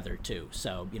play together too,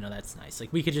 so you know that's nice.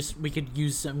 Like we could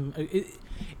use some.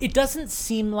 It doesn't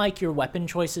seem like your weapon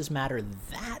choices matter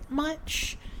that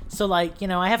much. So like, you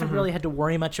know, I haven't really had to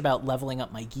worry much about leveling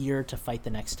up my gear to fight the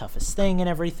next toughest thing and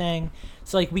everything.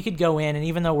 So like we could go in, and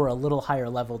even though we're a little higher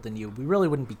level than you, we really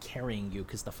wouldn't be carrying you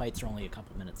because the fights are only a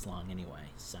couple minutes long anyway.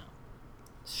 So.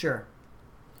 Sure.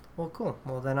 Well, cool.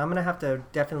 Well, then I'm going to have to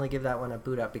definitely give that one a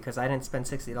boot up, because I didn't spend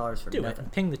 $60 for nothing. Do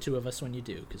it. Ping the 2 of us when you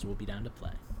do, because we'll be down to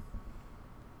play.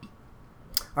 All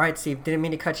right, Steve. Didn't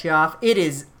mean to cut you off. It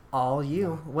is all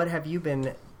you. What have you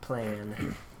been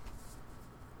playing?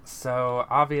 So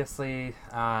obviously,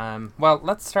 well,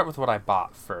 let's start with what I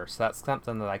bought first. That's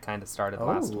something that I kind of started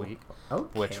last week,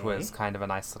 which was kind of a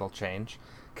nice little change,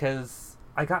 because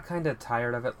I got kind of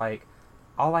tired of it. Like,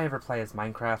 all I ever play is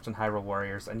Minecraft and Hyrule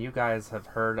Warriors, and you guys have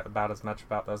heard about as much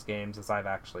about those games as I've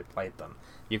actually played them.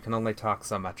 You can only talk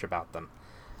so much about them.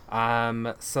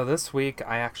 So this week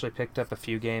I actually picked up a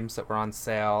few games that were on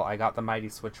sale. I got the Mighty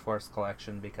Switch Force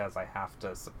collection because I have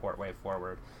to support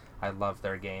WayForward. I love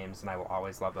their games, and I will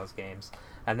always love those games.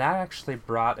 And that actually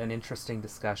brought an interesting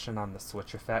discussion on the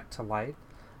Switch effect to light.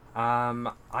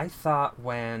 I thought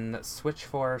when Switch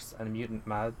Force and Mutant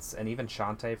Mudds, and even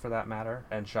Shantae for that matter,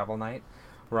 and Shovel Knight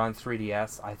were on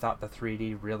 3DS, I thought the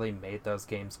 3D really made those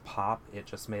games pop. It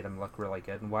just made them look really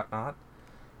good and whatnot.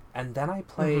 And then I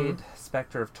played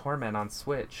Spectre of Torment on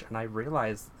Switch, and I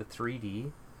realized the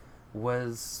 3D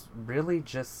was really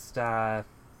just, I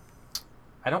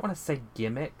don't want to say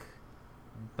gimmick,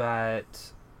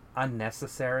 but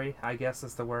unnecessary, I guess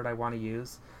is the word I want to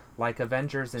use. Like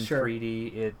Avengers in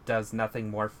 3D, it does nothing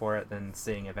more for it than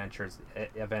seeing Avengers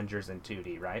in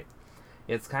 2D, right?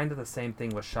 It's kind of the same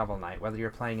thing with Shovel Knight. Whether you're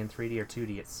playing in 3D or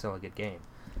 2D, it's still a good game.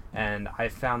 And I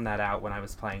found that out when I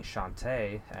was playing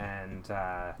Shantae, and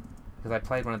because I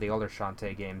played one of the older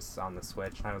Shantae games on the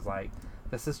Switch, and I was like,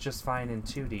 this is just fine in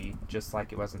 2D, just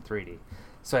like it was in 3D.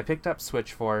 So I picked up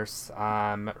Switch Force.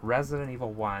 Resident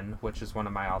Evil 1, which is one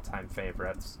of my all-time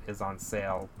favorites, is on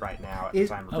sale right now at the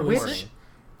time of recording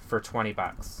for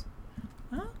 $20.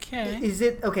 Okay. Is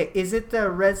it the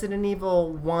Resident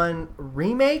Evil 1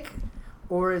 remake,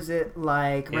 or is it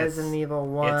like Resident Evil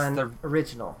 1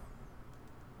 original?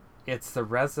 It's the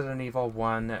Resident Evil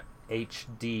 1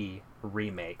 HD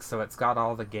remake. So it's got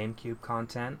all the GameCube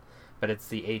content, but it's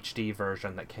the HD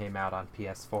version that came out on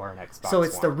PS4 and Xbox So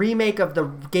it's One. the remake of the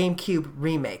GameCube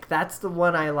remake. That's the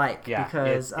one I like,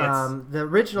 because the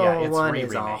original one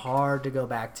is hard to go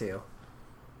back to.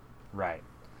 Right.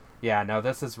 Yeah, no,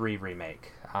 this is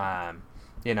remake. So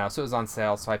it was on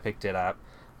sale, so I picked it up.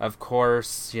 Of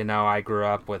course, I grew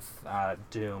up with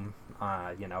Doom,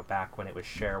 back when it was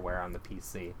shareware on the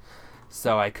PC.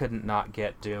 So I couldn't not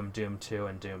get Doom, Doom 2,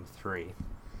 and Doom 3.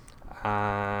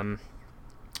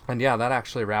 And yeah, that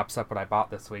actually wraps up what I bought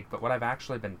this week. But what I've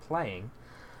actually been playing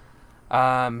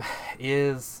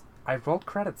is I rolled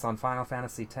credits on Final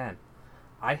Fantasy X.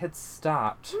 I had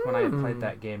stopped when I had played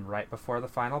that game right before the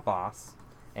final boss.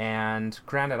 And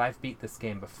granted, I've beat this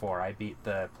game before. I beat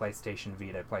the PlayStation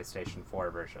Vita, PlayStation 4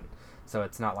 version. So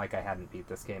it's not like I hadn't beat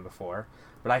this game before.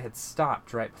 But I had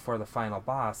stopped right before the final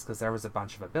boss because there was a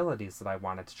bunch of abilities that I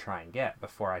wanted to try and get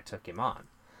before I took him on.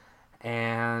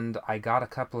 And I got a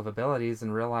couple of abilities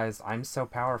and realized I'm so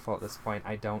powerful at this point,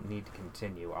 I don't need to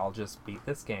continue. I'll just beat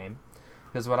this game.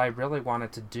 Because what I really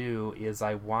wanted to do is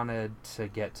I wanted to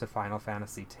get to Final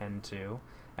Fantasy X-2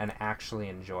 and actually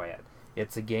enjoy it.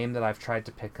 It's a game that I've tried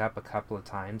to pick up a couple of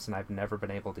times, and I've never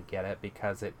been able to get it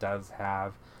because it does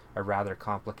have a rather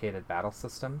complicated battle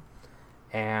system,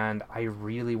 and I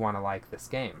really want to like this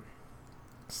game.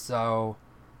 So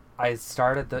I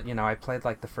started I played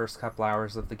like the first couple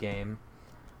hours of the game,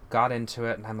 got into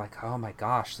it, and I'm like, oh my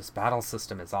gosh, this battle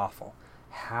system is awful.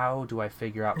 How do I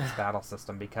figure out this battle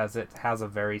system? Because it has a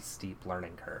very steep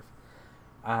learning curve.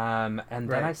 And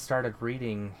then I started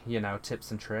reading, tips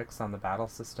and tricks on the battle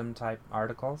system type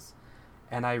articles,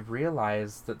 and I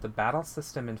realized that the battle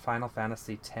system in Final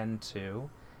Fantasy X-2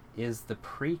 is the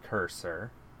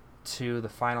precursor to the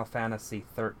Final Fantasy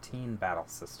XIII battle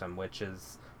system, which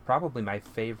is probably my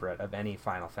favorite of any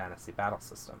Final Fantasy battle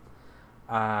system.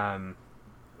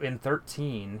 In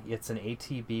 13, it's an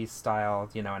ATB style,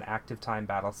 an active time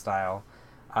battle style.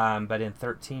 But in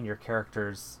 13, your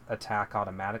characters attack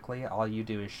automatically. All you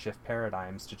do is shift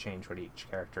paradigms to change what each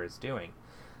character is doing.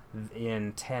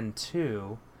 In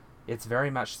 10.2, it's very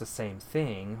much the same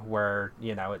thing, where,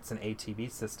 it's an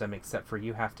ATB system, except for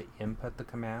you have to input the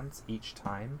commands each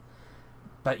time.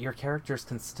 But your characters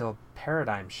can still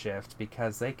paradigm shift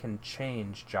because they can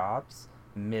change jobs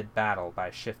mid-battle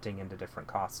by shifting into different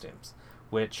costumes.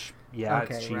 Which,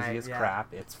 it's cheesy as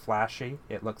crap. It's flashy.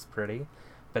 It looks pretty.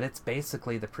 But it's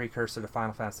basically the precursor to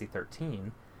Final Fantasy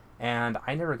XIII, and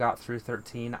I never got through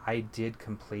 13. I did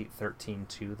complete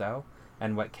 13.2, though,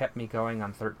 and what kept me going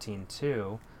on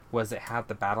 13.2 was it had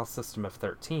the battle system of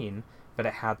 13, but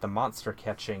it had the monster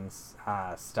catching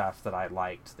stuff that I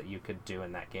liked that you could do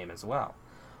in that game as well.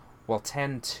 Well,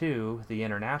 10.2, the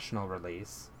international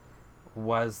release,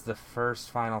 was the first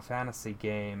Final Fantasy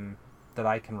game that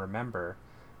I can remember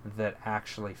that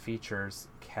actually features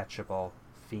catchable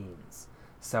fiends.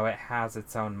 So it has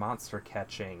its own monster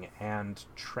catching and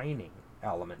training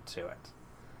element to it.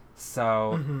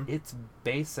 So it's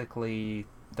basically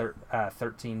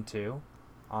 13.2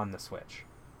 on the Switch,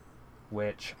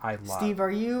 which I love. Steve,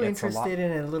 are you It's interested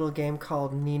in a little game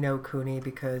called Ni no Kuni?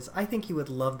 Because I think you would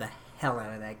love the hell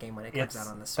out of that game when it comes out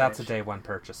on the Switch. That's a day one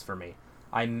purchase for me.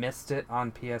 I missed it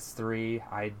on PS3.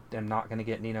 I am not going to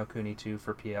get Ni no Kuni 2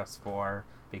 for PS4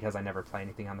 because I never play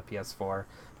anything on the PS4.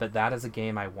 But that is a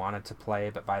game I wanted to play,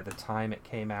 but by the time it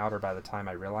came out, or by the time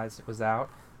I realized it was out,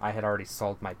 I had already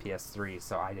sold my PS3,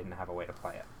 so I didn't have a way to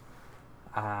play it.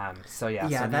 So Ni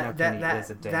no Kuni is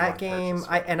a day that one game.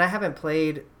 purchase. I haven't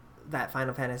played that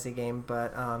Final Fantasy game,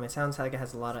 but it sounds like it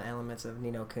has a lot of elements of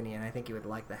Ni no Kuni, and I think you would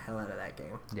like the hell out of that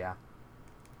game. Yeah.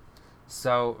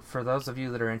 So, for those of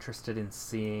you that are interested in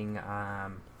seeing,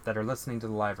 that are listening to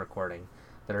the live recording,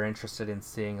 that are interested in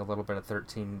seeing a little bit of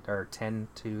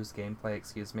 10.2's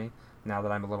gameplay, now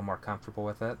that I'm a little more comfortable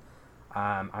with it,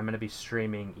 I'm going to be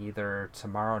streaming either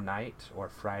tomorrow night or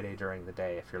Friday during the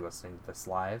day if you're listening to this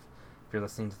live. If you're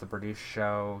listening to the Produce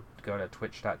Show, go to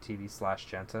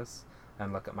twitch.tv/Gentis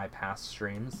and look at my past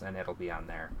streams, and it'll be on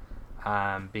there.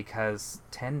 Because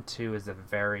 10.2 is a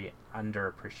very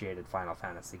underappreciated Final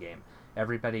Fantasy game.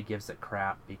 Everybody gives it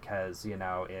crap because,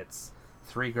 it's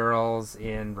 3 girls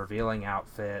in revealing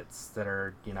outfits that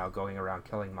are, going around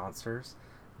killing monsters.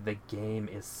 The game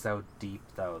is so deep,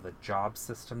 though. The job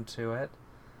system to it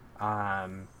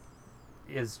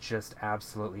is just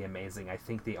absolutely amazing. I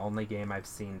think the only game I've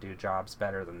seen do jobs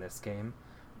better than this game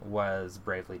was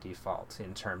Bravely Default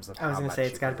in terms of how much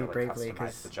it's got to be really Bravely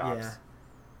customize the jobs.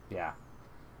 Yeah.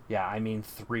 I mean,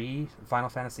 Final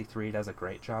Fantasy 3 does a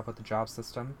great job with the job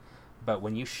system, but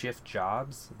when you shift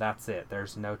jobs, that's it.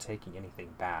 There's no taking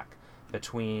anything back.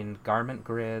 Between garment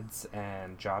grids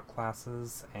and job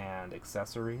classes and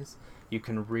accessories, you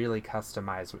can really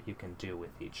customize what you can do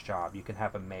with each job. You can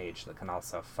have a mage that can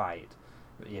also fight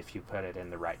if you put it in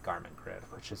the right garment grid,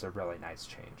 which is a really nice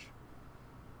change.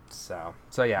 So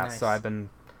I've been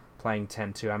playing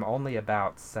 10.2. I'm only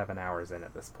about 7 hours in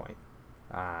at this point.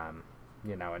 And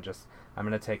I'm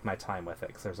going to take my time with it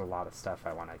because there's a lot of stuff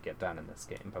I want to get done in this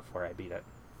game before I beat it.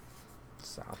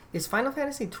 So is Final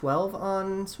Fantasy 12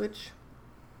 on Switch?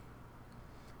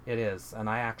 It is, and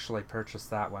I actually purchased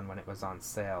that one when it was on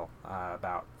sale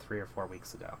about 3 or 4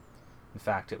 weeks ago. In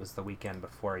fact, it was the weekend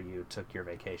before you took your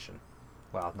vacation.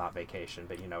 Well, not vacation,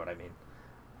 but you know what I mean.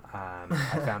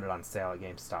 I found it on sale at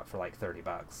GameStop for like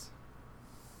 $30.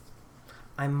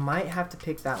 I might have to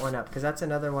pick that one up because that's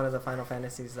another one of the Final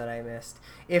Fantasies that I missed.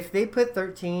 If they put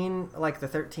 13, like the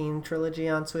 13 trilogy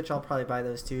on Switch, I'll probably buy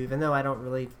those too, even though I don't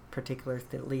really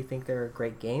particularly think they're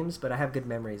great games, but I have good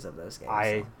memories of those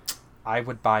games. I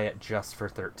would buy it just for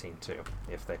 13.2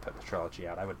 if they put the trilogy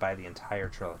out. I would buy the entire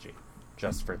trilogy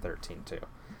just for 13.2.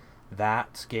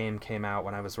 That game came out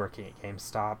when I was working at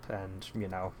GameStop, and,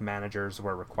 managers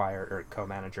were required, or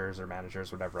co-managers or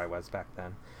managers, whatever I was back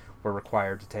then, were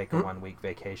required to take a 1-week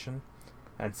vacation.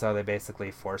 And so they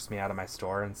basically forced me out of my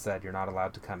store and said, you're not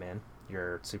allowed to come in.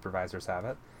 Your supervisors have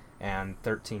it. And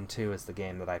 13.2 is the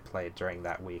game that I played during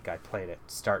that week. I played it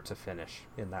start to finish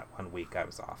in that 1 week I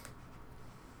was off.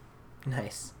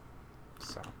 Nice.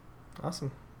 So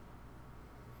awesome.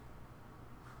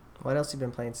 What else have you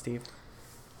been playing, Steve?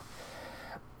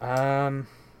 That's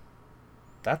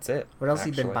it. What else have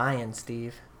you been buying,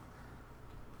 Steve?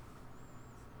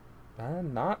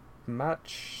 Not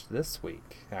much this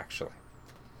week, actually.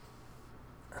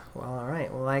 Well, all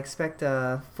right. Well, I expect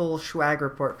a full swag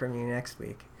report from you next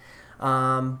week.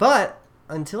 But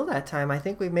until that time, I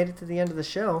think we've made it to the end of the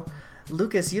show.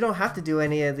 Lucas, you don't have to do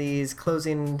any of these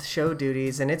closing show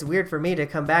duties, and it's weird for me to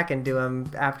come back and do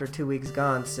them after 2 weeks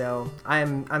gone, so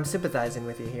I'm sympathizing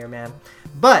with you here, man.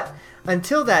 But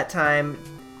until that time,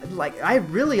 I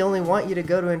really only want you to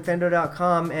go to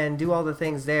Infendo.com and do all the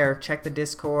things there. Check the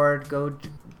Discord, go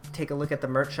take a look at the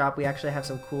merch shop. We actually have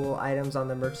some cool items on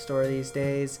the merch store these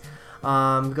days.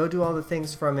 Go do all the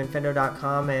things from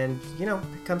Infendo.com and,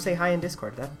 come say hi in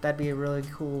Discord. That'd be a really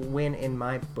cool win in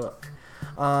my book.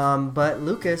 But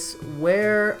Lucas,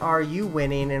 where are you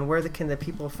winning, and where can the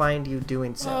people find you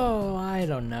doing so? Oh, I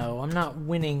don't know. I'm not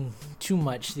winning too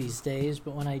much these days,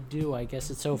 but when I do, I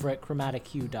guess it's over at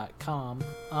chromatichue.com.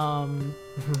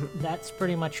 That's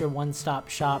pretty much your one-stop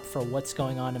shop for what's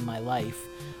going on in my life.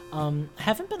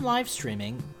 Haven't been live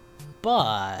streaming,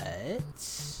 but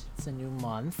it's a new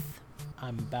month.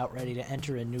 I'm about ready to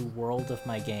enter a new world of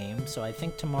my game, so I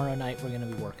think tomorrow night we're going to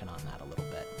be working on that a little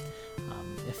bit.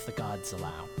 If the gods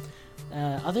allow.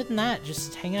 Other than that,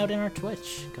 just hang out in our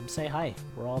Twitch. Come say hi.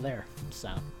 We're all there. So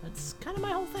that's kind of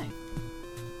my whole thing.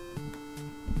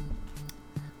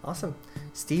 Awesome.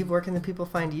 Steve, where can the people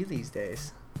find you these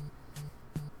days?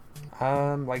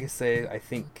 Like I say, I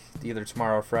think either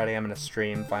tomorrow or Friday I'm going to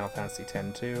stream Final Fantasy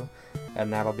X-2,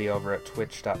 and that'll be over at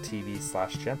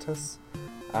twitch.tv/Gentis.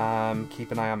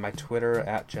 Keep an eye on my Twitter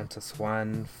at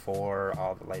Gentis1 for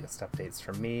all the latest updates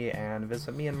from me, and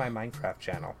visit me in my Minecraft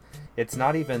channel. It's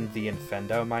not even the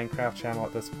Infendo Minecraft channel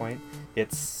at this point.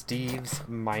 It's Steve's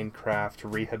Minecraft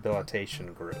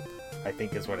Rehabilitation Group, I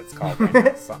think is what it's called right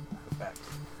now. Something to that effect.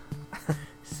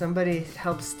 Somebody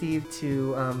help Steve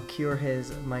to cure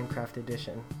his Minecraft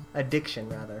addiction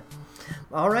rather.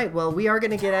 All right, well, we are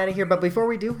going to get out of here, but before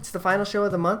we do, it's the final show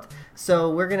of the month, so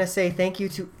we're going to say thank you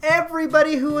to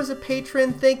everybody who was a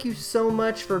patron. Thank you so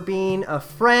much for being a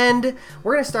friend.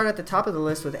 We're going to start at the top of the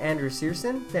list with Andrew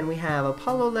Searson. Then we have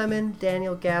Apollo Lemon,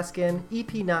 Daniel Gaskin, EP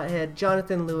Knothead,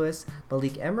 Jonathan Lewis,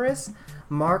 Malik Emrys,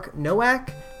 Mark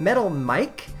Nowak, Metal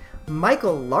Mike,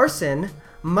 Michael Larson,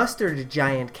 Mustard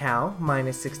Giant Cow,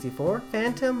 -64,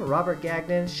 Phantom, Robert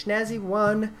Gagnon,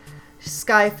 Schnazzy1,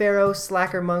 Sky Pharaoh,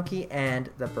 Slacker Monkey,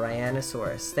 and the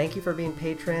Brianosaurus. Thank you for being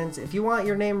patrons. If you want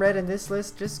your name read in this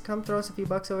list, just come throw us a few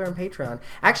bucks over on Patreon.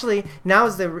 Actually, now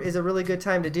is a really good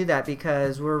time to do that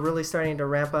because we're really starting to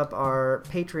ramp up our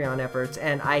Patreon efforts,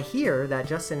 and I hear that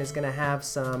Justin is going to have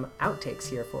some outtakes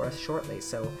here for us shortly,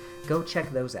 so go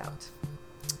check those out.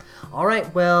 All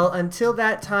right, well, until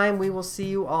that time, we will see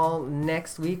you all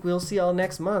next week. We'll see you all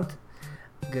next month.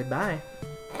 Goodbye.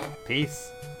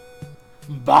 Peace.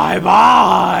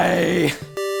 Bye-bye!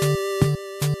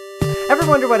 Ever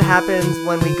wonder what happens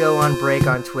when we go on break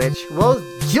on Twitch? Well,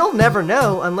 you'll never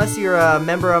know unless you're a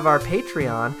member of our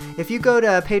Patreon. If you go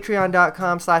to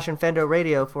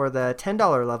patreon.com/InfendoRadio for the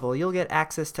 $10 level, you'll get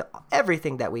access to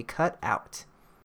everything that we cut out.